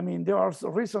 I mean, there are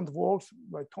recent works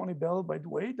by Tony Bell, by the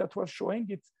way, that were showing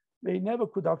it. They never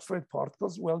could accelerate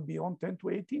particles well beyond 10 to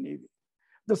 18 eV.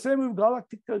 The same with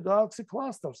galaxy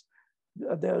clusters.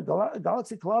 The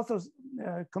galaxy clusters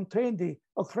contain the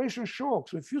accretion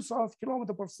shocks with few thousand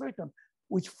kilometers per second,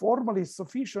 which formally is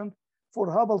sufficient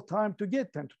for Hubble time to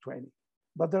get 10 to 20.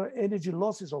 But there are energy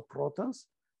losses of protons,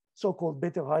 so-called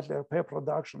Bethe-Heitler pair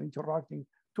production interacting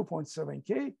 2.7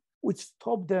 K, which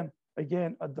stop them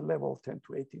again at the level of 10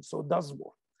 to 18. So it doesn't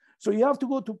work. So you have to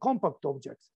go to compact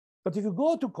objects. But if you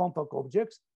go to compact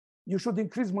objects, you should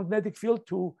increase magnetic field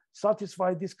to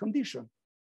satisfy this condition.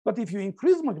 But if you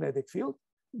increase magnetic field,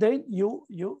 then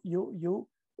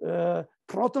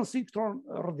proton synchrotron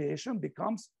radiation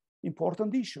becomes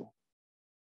important issue.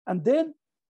 And then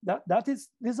that is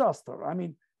disaster. I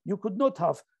mean, you could not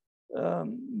have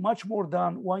much more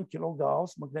than 1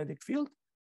 kilogauss magnetic field.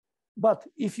 But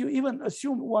if you even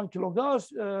assume 1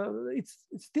 kilogauss, it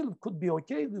still could be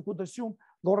okay. We could assume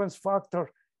Lorentz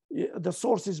factor, the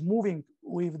source is moving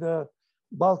with the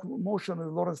bulk motion, the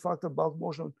Lorentz factor bulk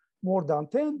motion more than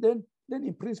 10, then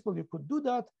in principle you could do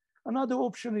that. Another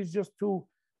option is just to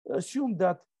assume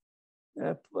that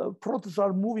protons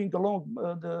are moving along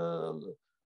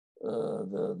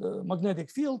the magnetic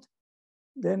field.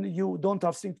 Then you don't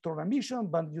have synchrotron emission,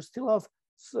 but you still have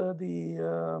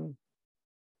the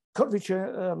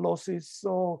curvature losses.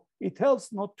 So it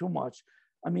helps not too much.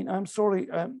 I mean, I'm sorry,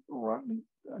 I'm running,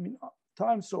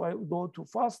 time, so I will go too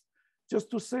fast. Just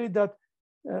to say that,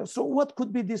 so what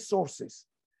could be these sources?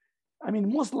 I mean,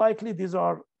 most likely these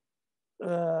are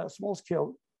small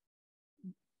scale,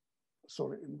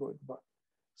 sorry, I'm going back.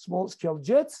 Small scale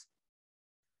jets.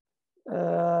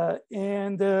 You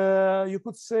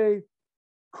could say,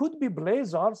 could be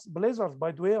blazars. Blazars,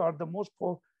 by the way, are the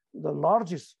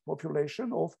largest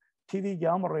population of TV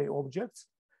gamma ray objects,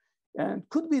 and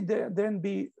could be then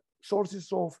be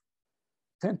sources of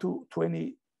 10 to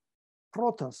 20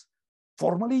 protons.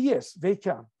 Formally, yes, they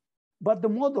can. But the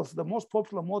models, the most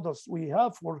popular models we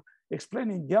have for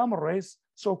explaining gamma rays,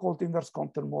 so-called inverse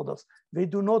Compton models, they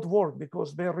do not work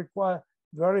because they require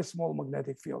very small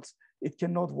magnetic fields. It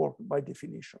cannot work by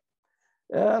definition.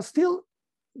 Still,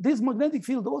 this magnetic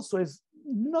field also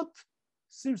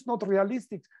seems not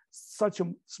realistic, such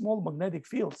a small magnetic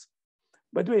fields.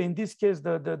 By the way, in this case,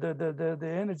 the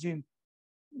energy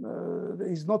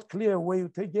is not clear where you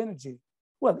take energy.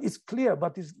 Well, it's clear,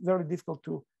 but it's very difficult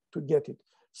to get it.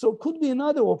 So could be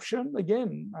another option.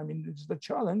 Again, I mean, it's the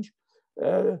challenge.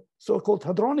 So-called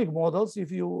hadronic models, if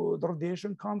the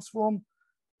radiation comes from,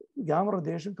 gamma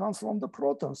radiation comes from the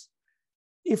protons.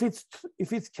 If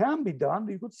it can be done,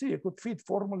 you could see it could fit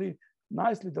formally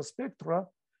nicely the spectra.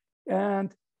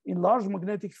 And in large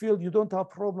magnetic field, you don't have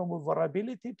problem with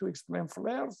variability to explain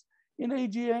flares in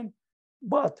AGN,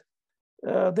 but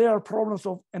there are problems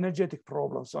of energetic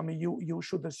problems. I mean, you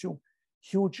should assume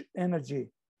huge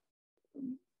energy,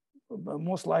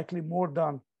 most likely more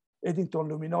than Eddington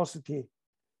luminosity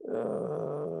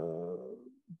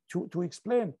to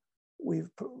explain with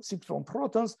synchrotron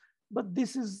protons, but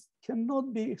this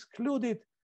cannot be excluded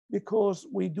because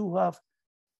we do have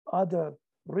other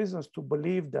reasons to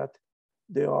believe that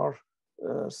there are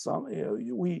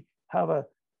we have a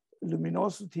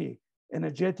luminosity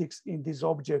energetics in these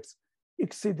objects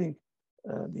exceeding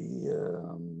the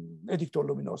Eddington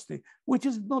luminosity, which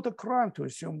is not a crime to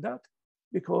assume that,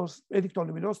 because Eddington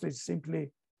luminosity is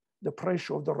simply the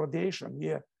pressure of the radiation.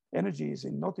 Here, energy is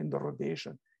not in the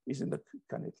radiation, is in the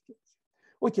kinetic energy.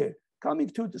 Okay, coming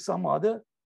to some other,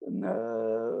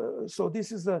 so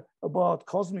this is about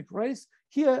cosmic rays.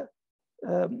 Here,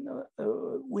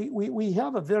 we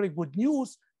have a very good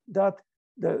news that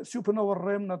the supernova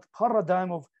remnant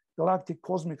paradigm of galactic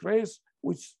cosmic rays,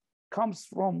 which comes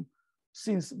from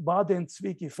since Bade and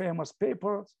Zwicky famous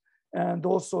papers, and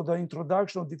also the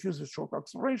introduction of diffusive shock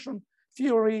acceleration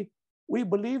theory, we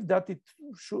believe that it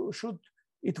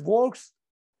works.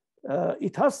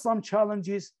 It has some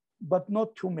challenges, but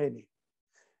not too many.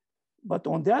 But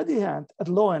on the other hand, at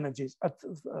low energies, at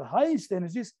highest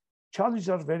energies, challenges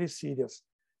are very serious.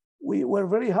 We were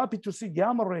very happy to see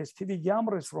gamma rays, TV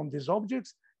gamma rays from these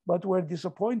objects, but we're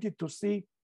disappointed to see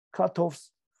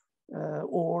cutoffs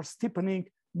or steepening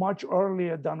much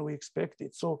earlier than we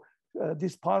expected. So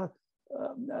this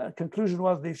conclusion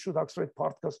was they should accelerate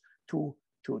particles to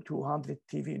 200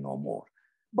 TV, no more.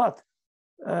 But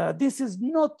this is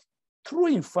not true,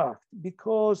 in fact,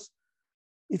 because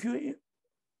if you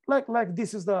like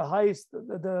this is the highest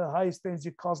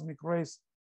energy cosmic rays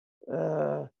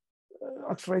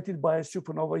accelerated by a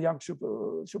supernova, young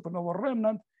supernova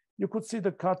remnant. You could see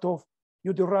the cutoff.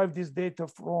 You derive this data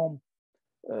from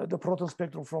the proton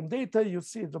spectrum from data. You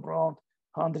see it's around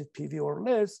 100 PV or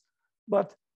less.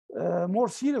 But more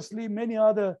seriously, many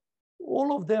other,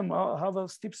 all of them have a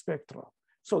steep spectra.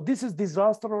 So this is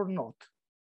disaster or not.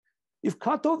 If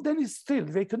cutoff, then it's still,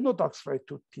 they cannot accelerate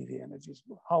to TV energies.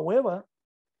 However,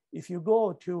 if you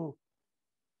go to,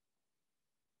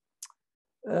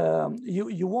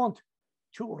 you want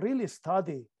to really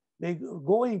study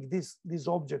going these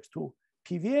objects to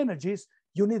PV energies,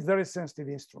 you need very sensitive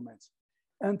instruments.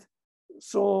 And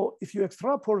so if you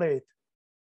extrapolate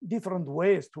different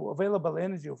ways to available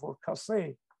energy for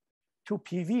Casset to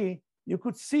PV, you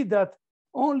could see that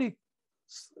only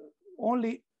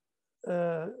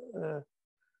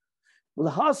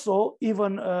Lhasa,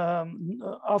 even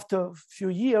after a few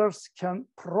years, can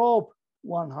probe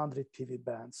 100 PV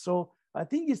bands. So I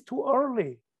think it's too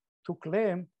early to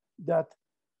claim that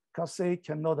Casset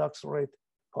cannot accelerate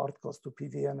particles to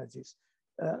PV energies.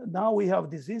 Now we have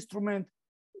this instrument,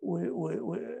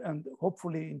 and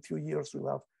hopefully in a few years we'll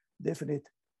have definite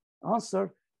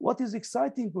answer. What is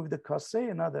exciting with the Casset,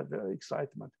 another very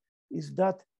excitement, is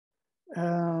that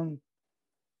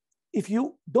if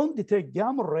you don't detect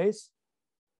gamma rays,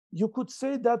 you could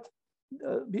say that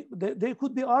there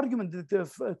could be argument that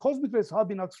the cosmic rays have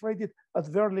been accelerated at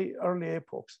very early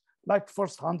epochs, like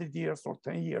first 100 years or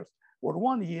 10 years or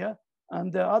 1 year.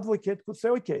 And the advocate could say,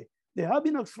 okay, they have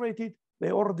been accelerated,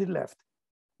 they already left.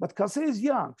 But Casset is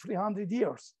young, 300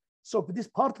 years. So this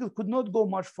particle could not go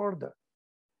much further.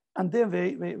 And then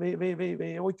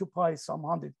they occupy some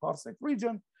 100 parsec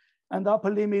region, and upper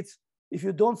limits, if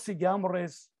you don't see gamma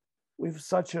rays with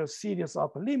such a serious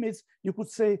upper limits, you could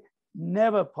say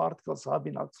never particles have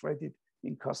been accelerated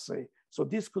in Casset. So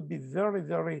this could be very,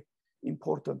 very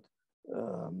important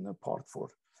part for.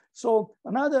 So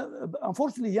another,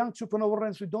 unfortunately, young supernova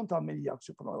remnants, we don't have many young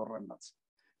supernova remnants.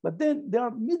 But then there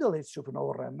are middle-aged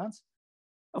supernova remnants.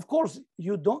 Of course,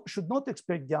 you should not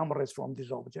expect gamma rays from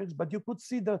these objects, but you could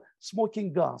see the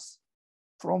smoking gas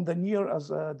from the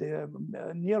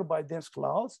nearby dense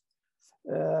clouds.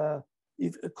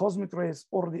 If cosmic rays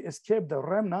already escape the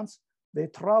remnants, they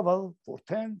travel for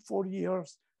 4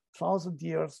 years, 1,000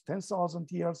 years,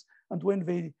 10,000 years. And when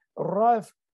they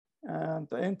arrive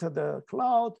and enter the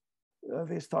cloud,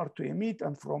 they start to emit.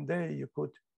 And from there, you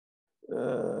could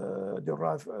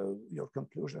derive your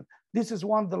conclusion. This is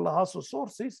one of the Lhasa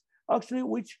sources, actually,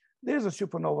 which there's a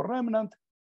supernova remnant.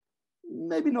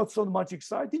 Maybe not so much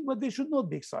exciting, but they should not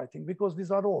be exciting because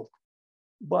these are old.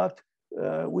 But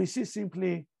we see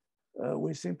simply,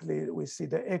 we see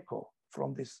the echo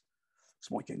from this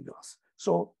smoking gas.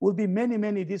 So will be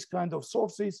many these kind of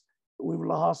sources we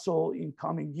will also in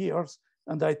coming years,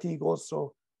 and I think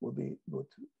also will be good.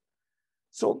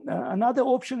 So another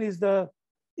option is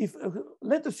if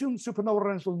let's assume supernova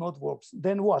remnants will not work,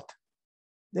 then what?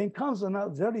 Then comes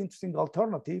another very interesting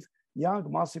alternative, young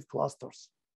massive clusters.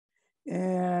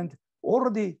 And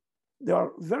already there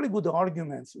are very good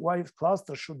arguments why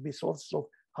clusters should be sources of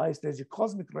highest energy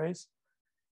cosmic rays.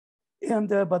 And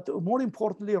but more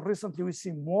importantly, recently we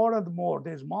see more and more,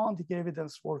 there's mounting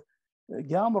evidence for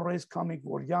gamma rays coming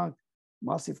for young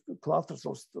massive clusters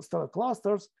or stellar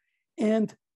clusters.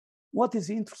 And what is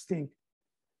interesting,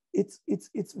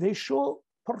 they show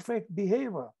perfect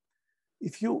behavior.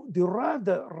 If you derive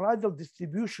the radial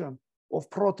distribution of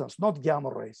protons, not gamma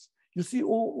rays, you see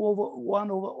over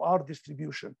 1 over R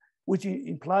distribution, which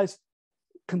implies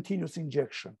continuous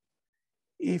injection.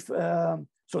 If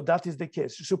so, that is the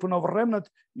case. Supernova remnant,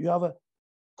 you have a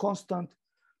constant,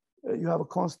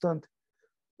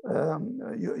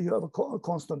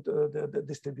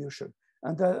 distribution,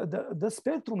 and the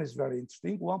spectrum is very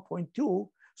interesting, 1.2.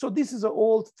 So this is an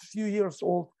old, few years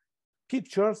old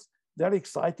pictures. They're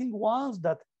exciting ones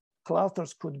that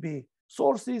clusters could be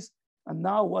sources. And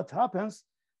now what happens?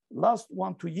 Last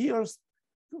 1-2 years,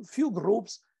 few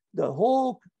groups, the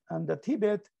Hawk and the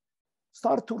Tibet,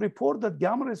 start to report that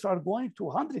gamma rays are going to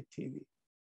 100 TeV.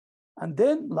 And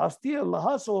then last year,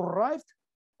 Lhasa arrived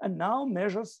and now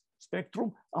measures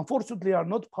spectrum. Unfortunately, are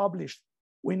not published.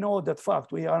 We know that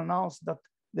fact. We announced that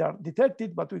they are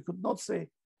detected, but we could not say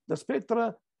the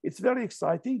spectra. It's very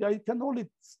exciting. I can only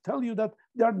tell you that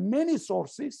there are many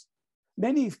sources,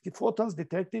 many photons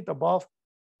detected above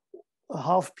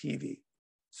half PV.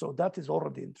 So that is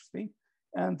already interesting.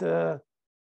 And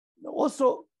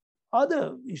also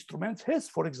other instruments, HESS,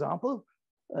 for example,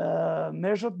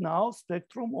 measured now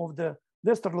spectrum of the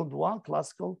Westerlund 1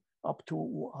 classical up to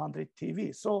 100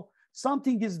 TeV. So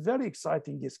something is very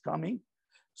exciting is coming.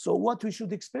 So what we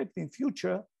should expect in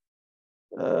future,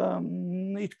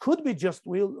 it could be just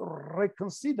we'll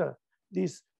reconsider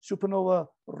this supernova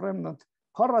remnant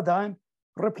paradigm,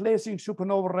 replacing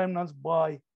supernova remnants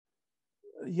by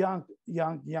young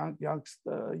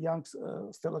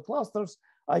stellar clusters.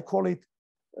 I call it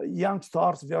young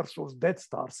stars versus dead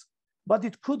stars. But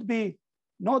it could be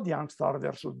not young star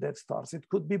versus dead stars. It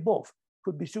could be both.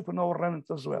 Could be supernova remnants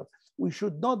as well. We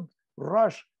should not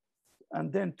rush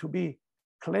and then to be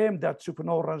claimed that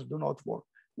supernova remnants do not work.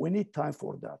 We need time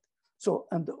for that. So,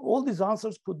 and all these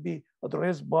answers could be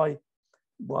addressed by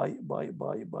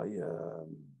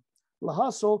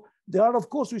Lhasa. There are, of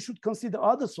course, we should consider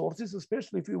other sources,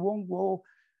 especially if we won't go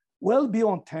well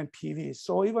beyond 10 PV.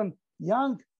 So even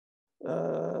young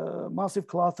massive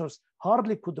clusters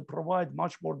hardly could provide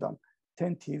much more than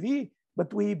 10 TeV,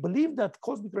 but we believe that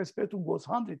cosmic ray spectrum goes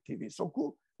 100 TeV. So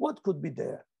what could be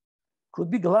there? Could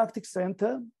be galactic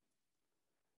center,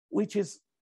 which is,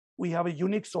 we have a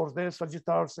unique source there,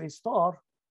 Sagittarius A star,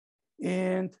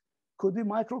 and could be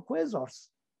microquasars.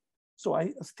 So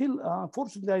I still,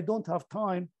 unfortunately, I don't have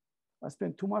time. I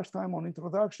spent too much time on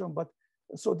introduction, but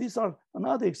so these are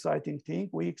another exciting thing.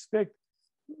 We expect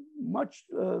much,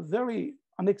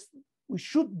 we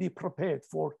should be prepared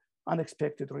for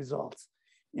unexpected results.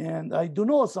 And I do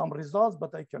know some results,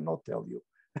 but I cannot tell you.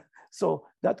 So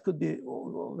that could be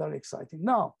very exciting.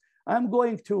 Now, I'm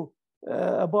going to,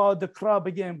 about the crab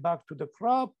again, back to the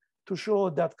crab, to show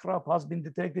that crab has been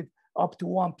detected up to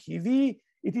 1 PV.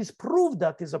 It is proved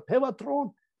that is a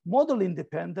pevatron, model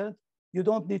independent. You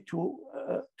don't need to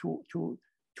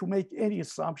make any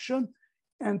assumption.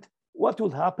 And what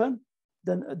will happen?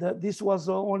 Then this was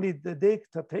only the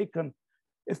data taken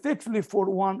effectively for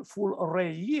 1 full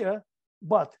array year,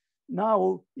 but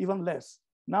now even less.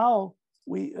 Now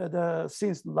we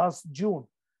since last June,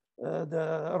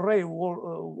 the array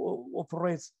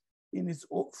operates in its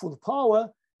full power.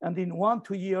 And in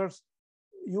 1-2 years,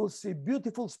 you'll see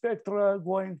beautiful spectra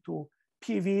going to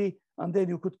PV, and then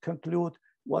you could conclude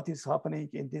what is happening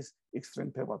in this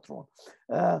extreme pevatron.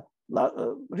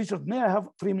 Richard, may I have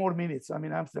 3 more minutes? I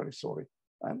mean, I'm very sorry.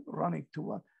 I'm running too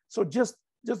long. So just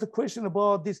a question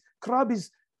about this. CRAB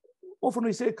is, often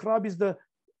we say CRAB is the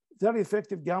very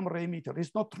effective gamma ray emitter.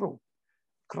 It's not true.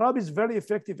 CRAB is very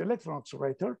effective electron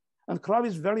accelerator, and CRAB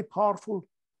is very powerful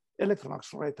electron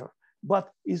accelerator,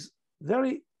 but is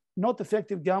very not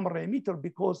effective gamma ray emitter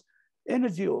because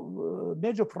energy,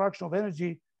 major fraction of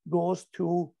energy goes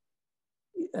to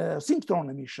synchrotron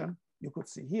emission, you could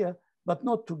see here, but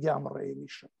not to gamma ray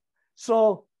emission.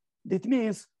 So that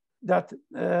means that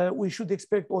we should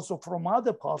expect also from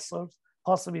other pulsars,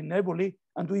 possibly nebulae,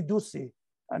 and we do see.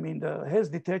 I mean, has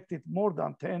detected more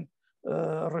than 10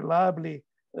 reliably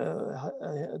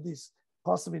these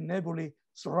possibly nebulae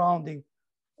surrounding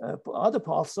other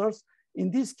pulsars. In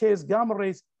this case, gamma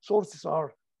ray sources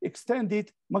are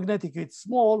extended, magnetic is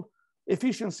small,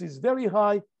 efficiency is very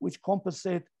high, which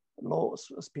compensate low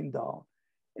spin down.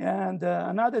 And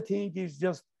another thing is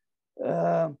just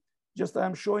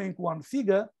I'm showing one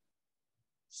figure.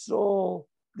 So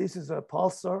this is a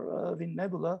pulsar wind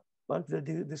nebula, but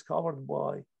discovered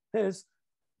by Hess.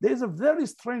 There's a very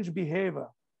strange behavior.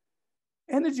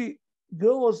 Energy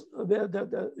goes,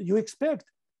 you expect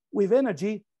with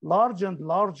energy larger and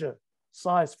larger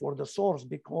size for the source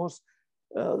because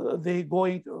they're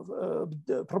going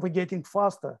propagating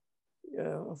faster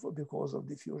because of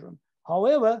diffusion.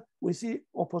 However, we see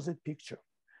opposite picture.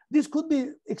 This could be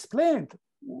explained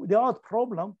without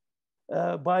problem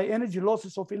by energy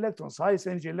losses of electrons. Highest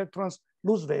energy electrons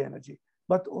lose their energy.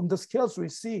 But on the scales we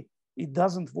see, it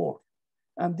doesn't work.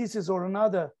 And this is or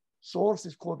another source,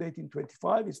 is called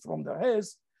 1825, it's from the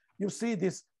Hess. You see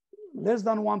this less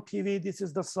than 1 PV, this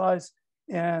is the size,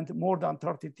 and more than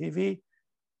 30 TeV,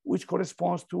 which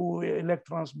corresponds to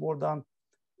electrons more than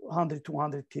 100,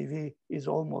 200 TeV, is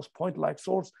almost point-like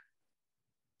source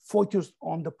focused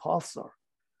on the pulsar.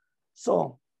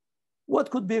 So what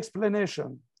could be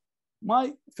explanation?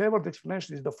 My favorite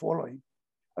explanation is the following.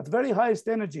 At very highest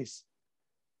energies,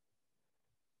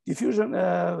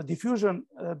 diffusion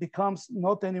becomes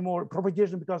not anymore,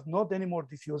 propagation becomes not anymore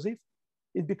diffusive,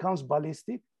 it becomes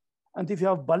ballistic. And if you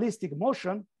have ballistic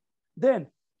motion, then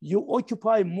you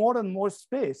occupy more and more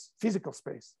space, physical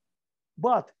space.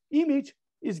 But image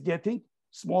is getting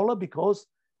smaller because,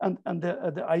 and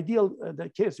the ideal the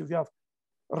case, if you have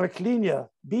rectilinear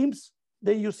beams,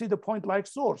 then you see the point-like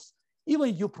source.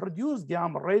 Even you produce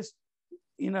gamma rays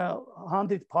in a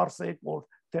 100 parsec or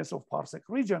tens of parsec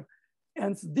region.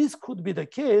 And this could be the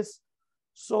case.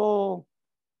 So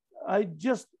I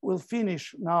just will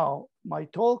finish now my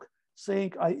talk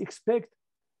saying I expect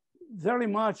very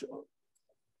much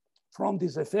from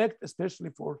this effect,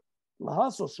 especially for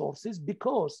Lhasa sources,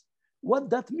 because what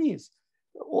that means,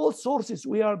 all sources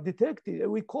we are detecting,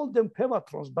 we call them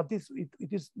pevatrons, but it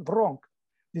is wrong.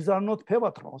 These are not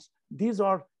pevatrons. These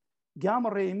are gamma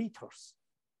ray emitters.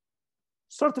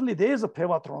 Certainly there is a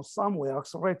pevatron somewhere,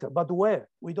 accelerator, but where?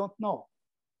 We don't know.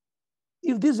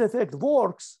 If this effect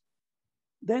works,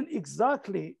 then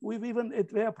exactly,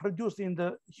 they are produced in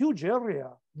the huge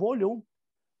area, volume,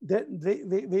 that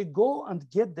they go and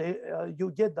get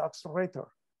you get the accelerator.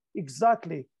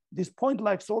 Exactly, this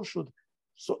point-like source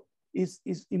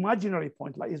is imaginary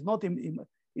point-like. It's not,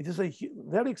 it is a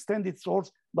very extended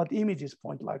source, but image is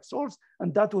point-like source,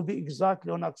 and that will be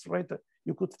exactly on accelerator.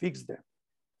 You could fix them.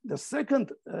 The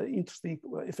second interesting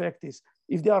effect is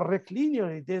if they are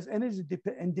rectilinear, there's energy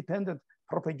independent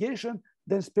propagation,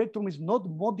 then spectrum is not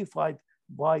modified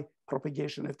by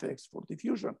propagation effects for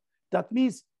diffusion. That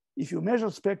means if you measure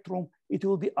spectrum, it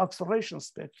will be acceleration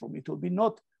spectrum. It will be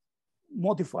not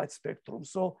modified spectrum.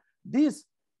 So this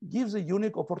gives a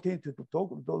unique opportunity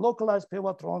to localize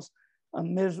pevatrons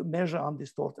and measure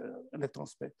undistorted electron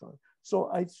spectra.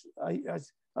 So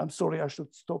I'm sorry, I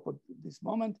should stop at this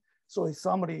moment. So a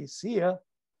summary is here,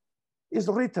 is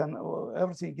written,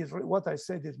 everything is, what I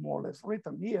said is more or less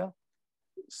written here.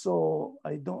 So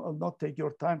I'll not take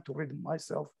your time to read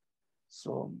myself.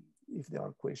 So if there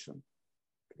are questions,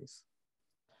 please.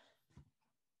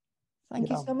 Thank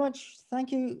you so much.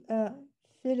 Thank you,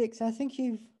 Felix. I think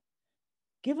you've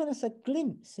given us a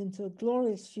glimpse into a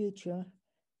glorious future.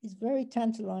 It's very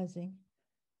tantalizing.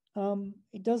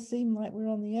 It does seem like we're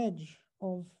on the edge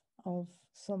of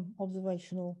some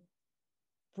observational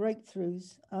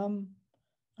breakthroughs.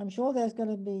 I'm sure there's going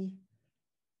to be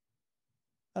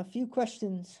a few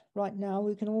questions right now.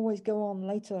 We can always go on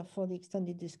later for the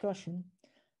extended discussion.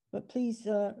 But please,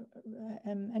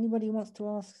 anybody who wants to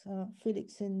ask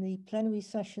Felix in the plenary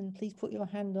session, please put your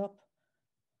hand up.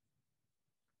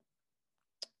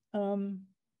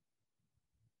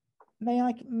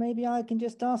 Maybe I can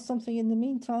just ask something in the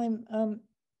meantime.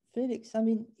 Felix, I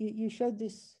mean, you showed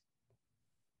this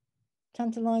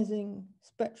tantalizing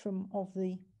spectrum of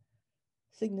the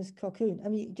Cygnus cocoon. I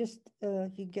mean, just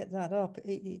if you get that up,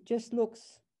 it just looked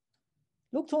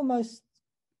almost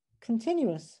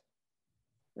continuous.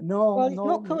 No, well,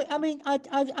 no. Not I mean,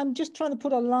 I'm just trying to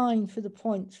put a line for the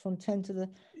points from 10 to the,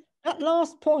 that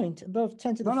last point above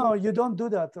 10 to the. No, you don't do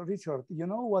that, Richard. You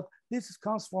know what? This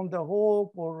comes from the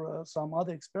Hope or some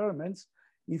other experiments.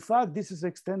 In fact, this is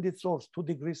extended source,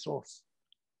 2-degree source.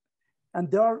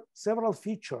 And there are several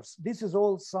features. This is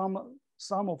all some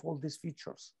of all these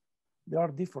features. They are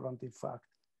different, in fact.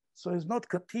 So it's not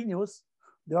continuous.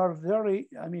 They are very,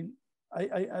 I mean,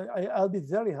 I'll be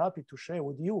very happy to share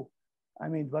with you. I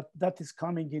mean, but that is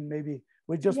coming in maybe,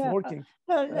 we're just working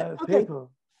okay. paper.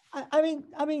 I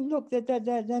mean, look,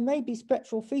 there may be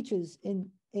spectral features in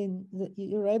that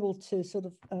you're able to sort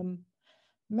of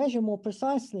measure more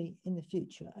precisely in the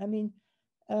future. I mean,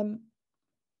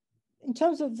 in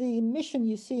terms of the emission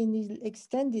you see in these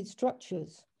extended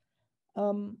structures,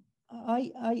 can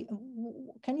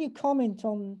you comment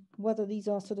on whether these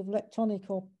are sort of leptonic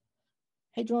or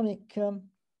hadronic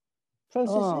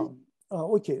processes?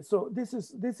 Okay, so this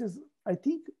is I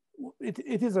think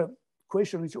it is a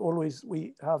question which always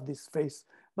we have this face,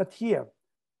 but here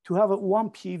to have a 1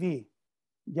 PV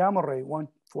gamma ray 1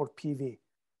 for PV,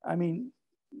 I mean,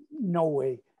 no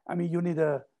way. I mean, you need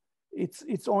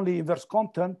it's only inverse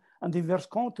Compton, and the inverse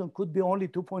Compton could be only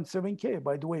 2.7 K,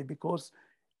 by the way, because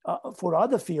for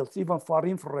other fields, even far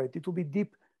infrared, it will be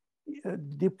deep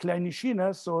kleine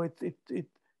Schiene, so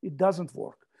it doesn't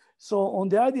work. So on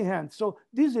the other hand, so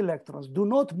these electrons do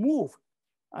not move.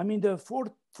 I mean, the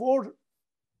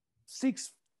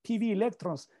 6 PV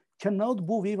electrons cannot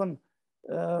move even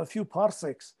a few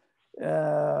parsecs.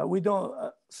 We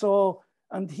don't,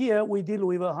 and here we deal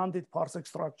with a 100 parsec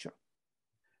structure.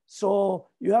 So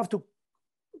you have to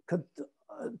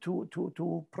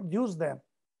produce them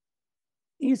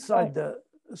inside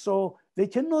so they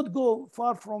cannot go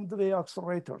far from the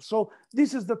accelerator. So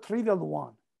this is the trivial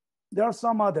one. There are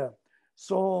some other.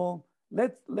 So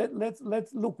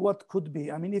let's look what could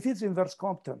be. I mean, if it's inverse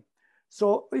Compton,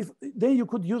 so then you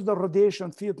could use the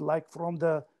radiation field like from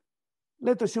the,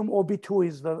 let's assume OB2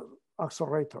 is the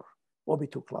accelerator,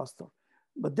 OB2 cluster.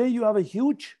 But then you have a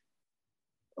huge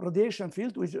radiation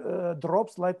field which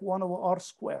drops like 1/r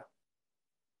square.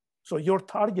 So your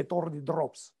target already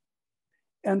drops.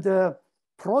 And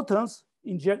protons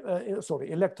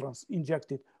electrons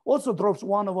injected also drops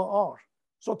 1/r.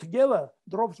 So together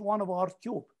drops 1/r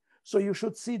cube. So you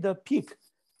should see the peak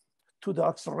to the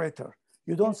accelerator.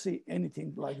 You don't see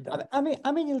anything like that. I mean,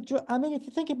 if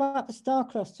you think about the star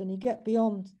cluster and you get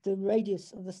beyond the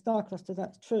radius of the star cluster,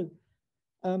 that's true.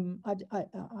 I'm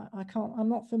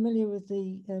not familiar with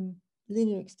the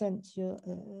linear extents you're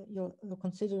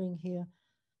considering here.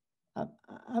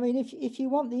 I mean, if you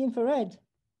want the infrared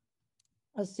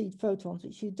as seed photons,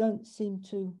 which you don't seem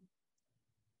to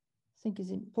think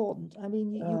is important. I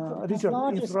mean, you could Richard,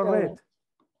 larger infrared, scale.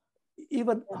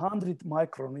 even 100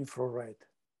 micron infrared.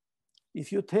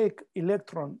 If you take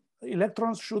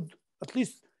electrons should at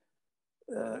least,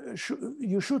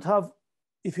 you should have,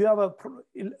 if you have a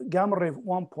gamma ray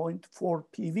 1.4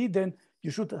 PV, then you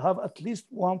should have at least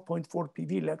 1.4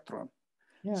 PV electron.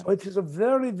 Yeah. So it is a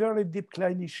very, very deep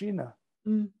kleine Schiene.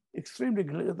 Extremely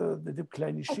the deep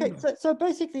kleine Schiene. Okay, so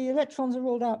basically electrons are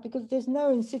ruled out because there's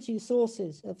no in situ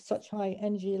sources of such high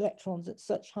energy electrons at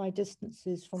such high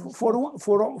distances from the for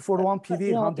one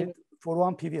PV 100 for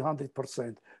 1 PV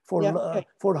 100%. For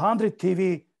 100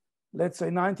 PV, let's say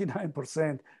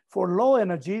 99%. For low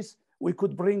energies, we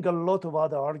could bring a lot of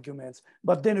other arguments,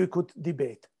 but then we could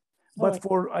debate. But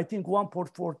for I think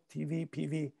 1.4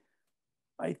 PV,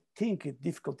 I think it's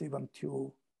difficult even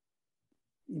to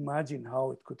imagine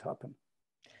how it could happen.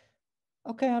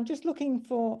 Okay, I'm just looking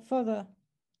for further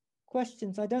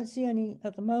questions. I don't see any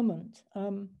at the moment.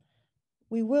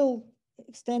 We will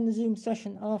extend the Zoom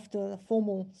session after the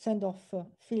formal send-off for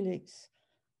Felix.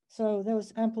 So there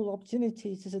was ample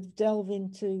opportunity to sort of delve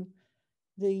into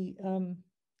the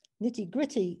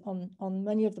nitty-gritty on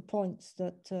many of the points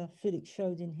that Felix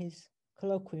showed in his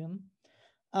colloquium.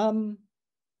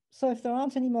 So if there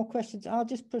aren't any more questions, I'll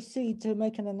just proceed to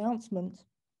make an announcement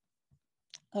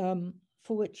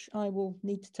for which I will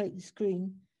need to take the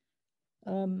screen.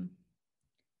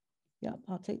 Yeah,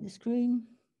 I'll take the screen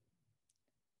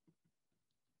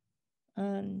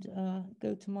and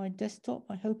go to my desktop.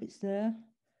 I hope it's there.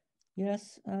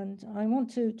 Yes, and I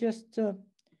want to just,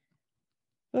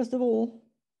 first of all,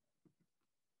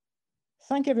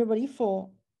 thank everybody for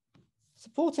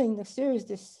supporting the series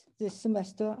this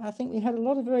semester. I think we had a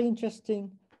lot of very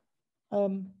interesting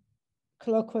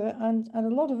colloquia and a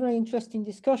lot of very interesting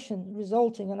discussion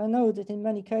resulting, and I know that in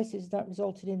many cases that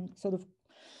resulted in sort of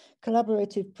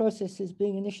collaborative processes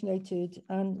being initiated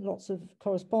and lots of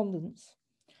correspondence.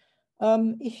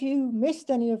 If you missed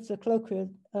any of the colloquia,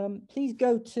 please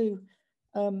go to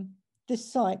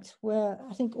this site where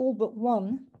I think all but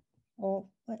one, or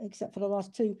except for the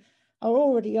last two, are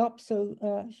already up. So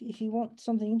if you want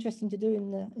something interesting to do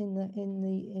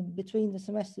in between the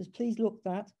semesters, please look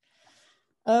that.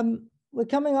 We're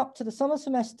coming up to the summer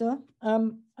semester,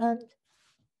 and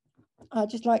I'd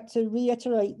just like to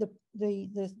reiterate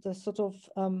the sort of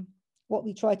what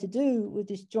we try to do with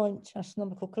this joint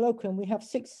astronomical colloquium. We have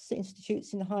 6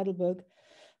 institutes in Heidelberg,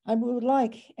 and we would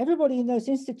like everybody in those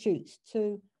institutes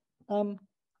to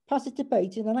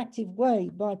participate in an active way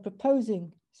by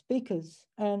proposing speakers.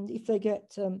 And if they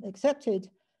get accepted,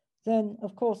 then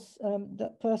of course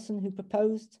that person who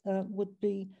proposed would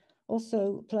be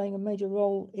also playing a major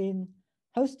role in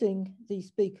hosting these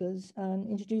speakers and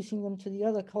introducing them to the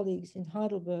other colleagues in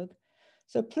Heidelberg.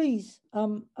 So please,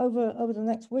 over the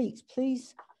next weeks,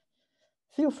 please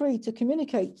feel free to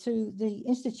communicate to the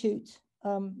Institute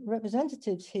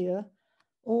representatives here,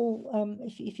 or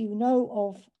if you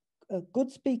know of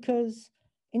good speakers,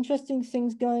 interesting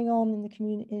things going on in the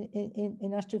community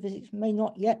in astrophysics may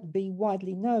not yet be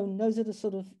widely known. Those are the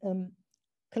sort of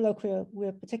colloquia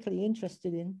we're particularly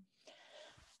interested in.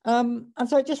 And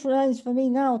so it just remains for me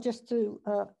now just to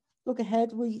look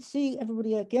ahead. We see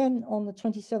everybody again on the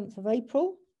 27th of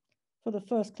April for the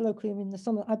first colloquium in the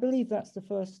summer. I believe that's the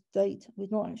first date.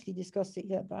 We've not actually discussed it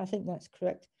yet, but I think that's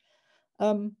correct.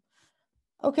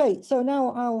 Okay, so now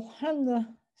I'll hand the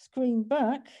screen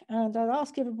back and I'll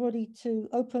ask everybody to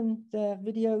open their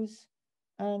videos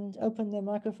and open their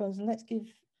microphones, and let's give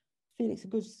Felix a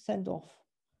good send-off.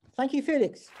 Thank you,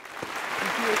 Felix.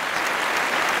 Thank you.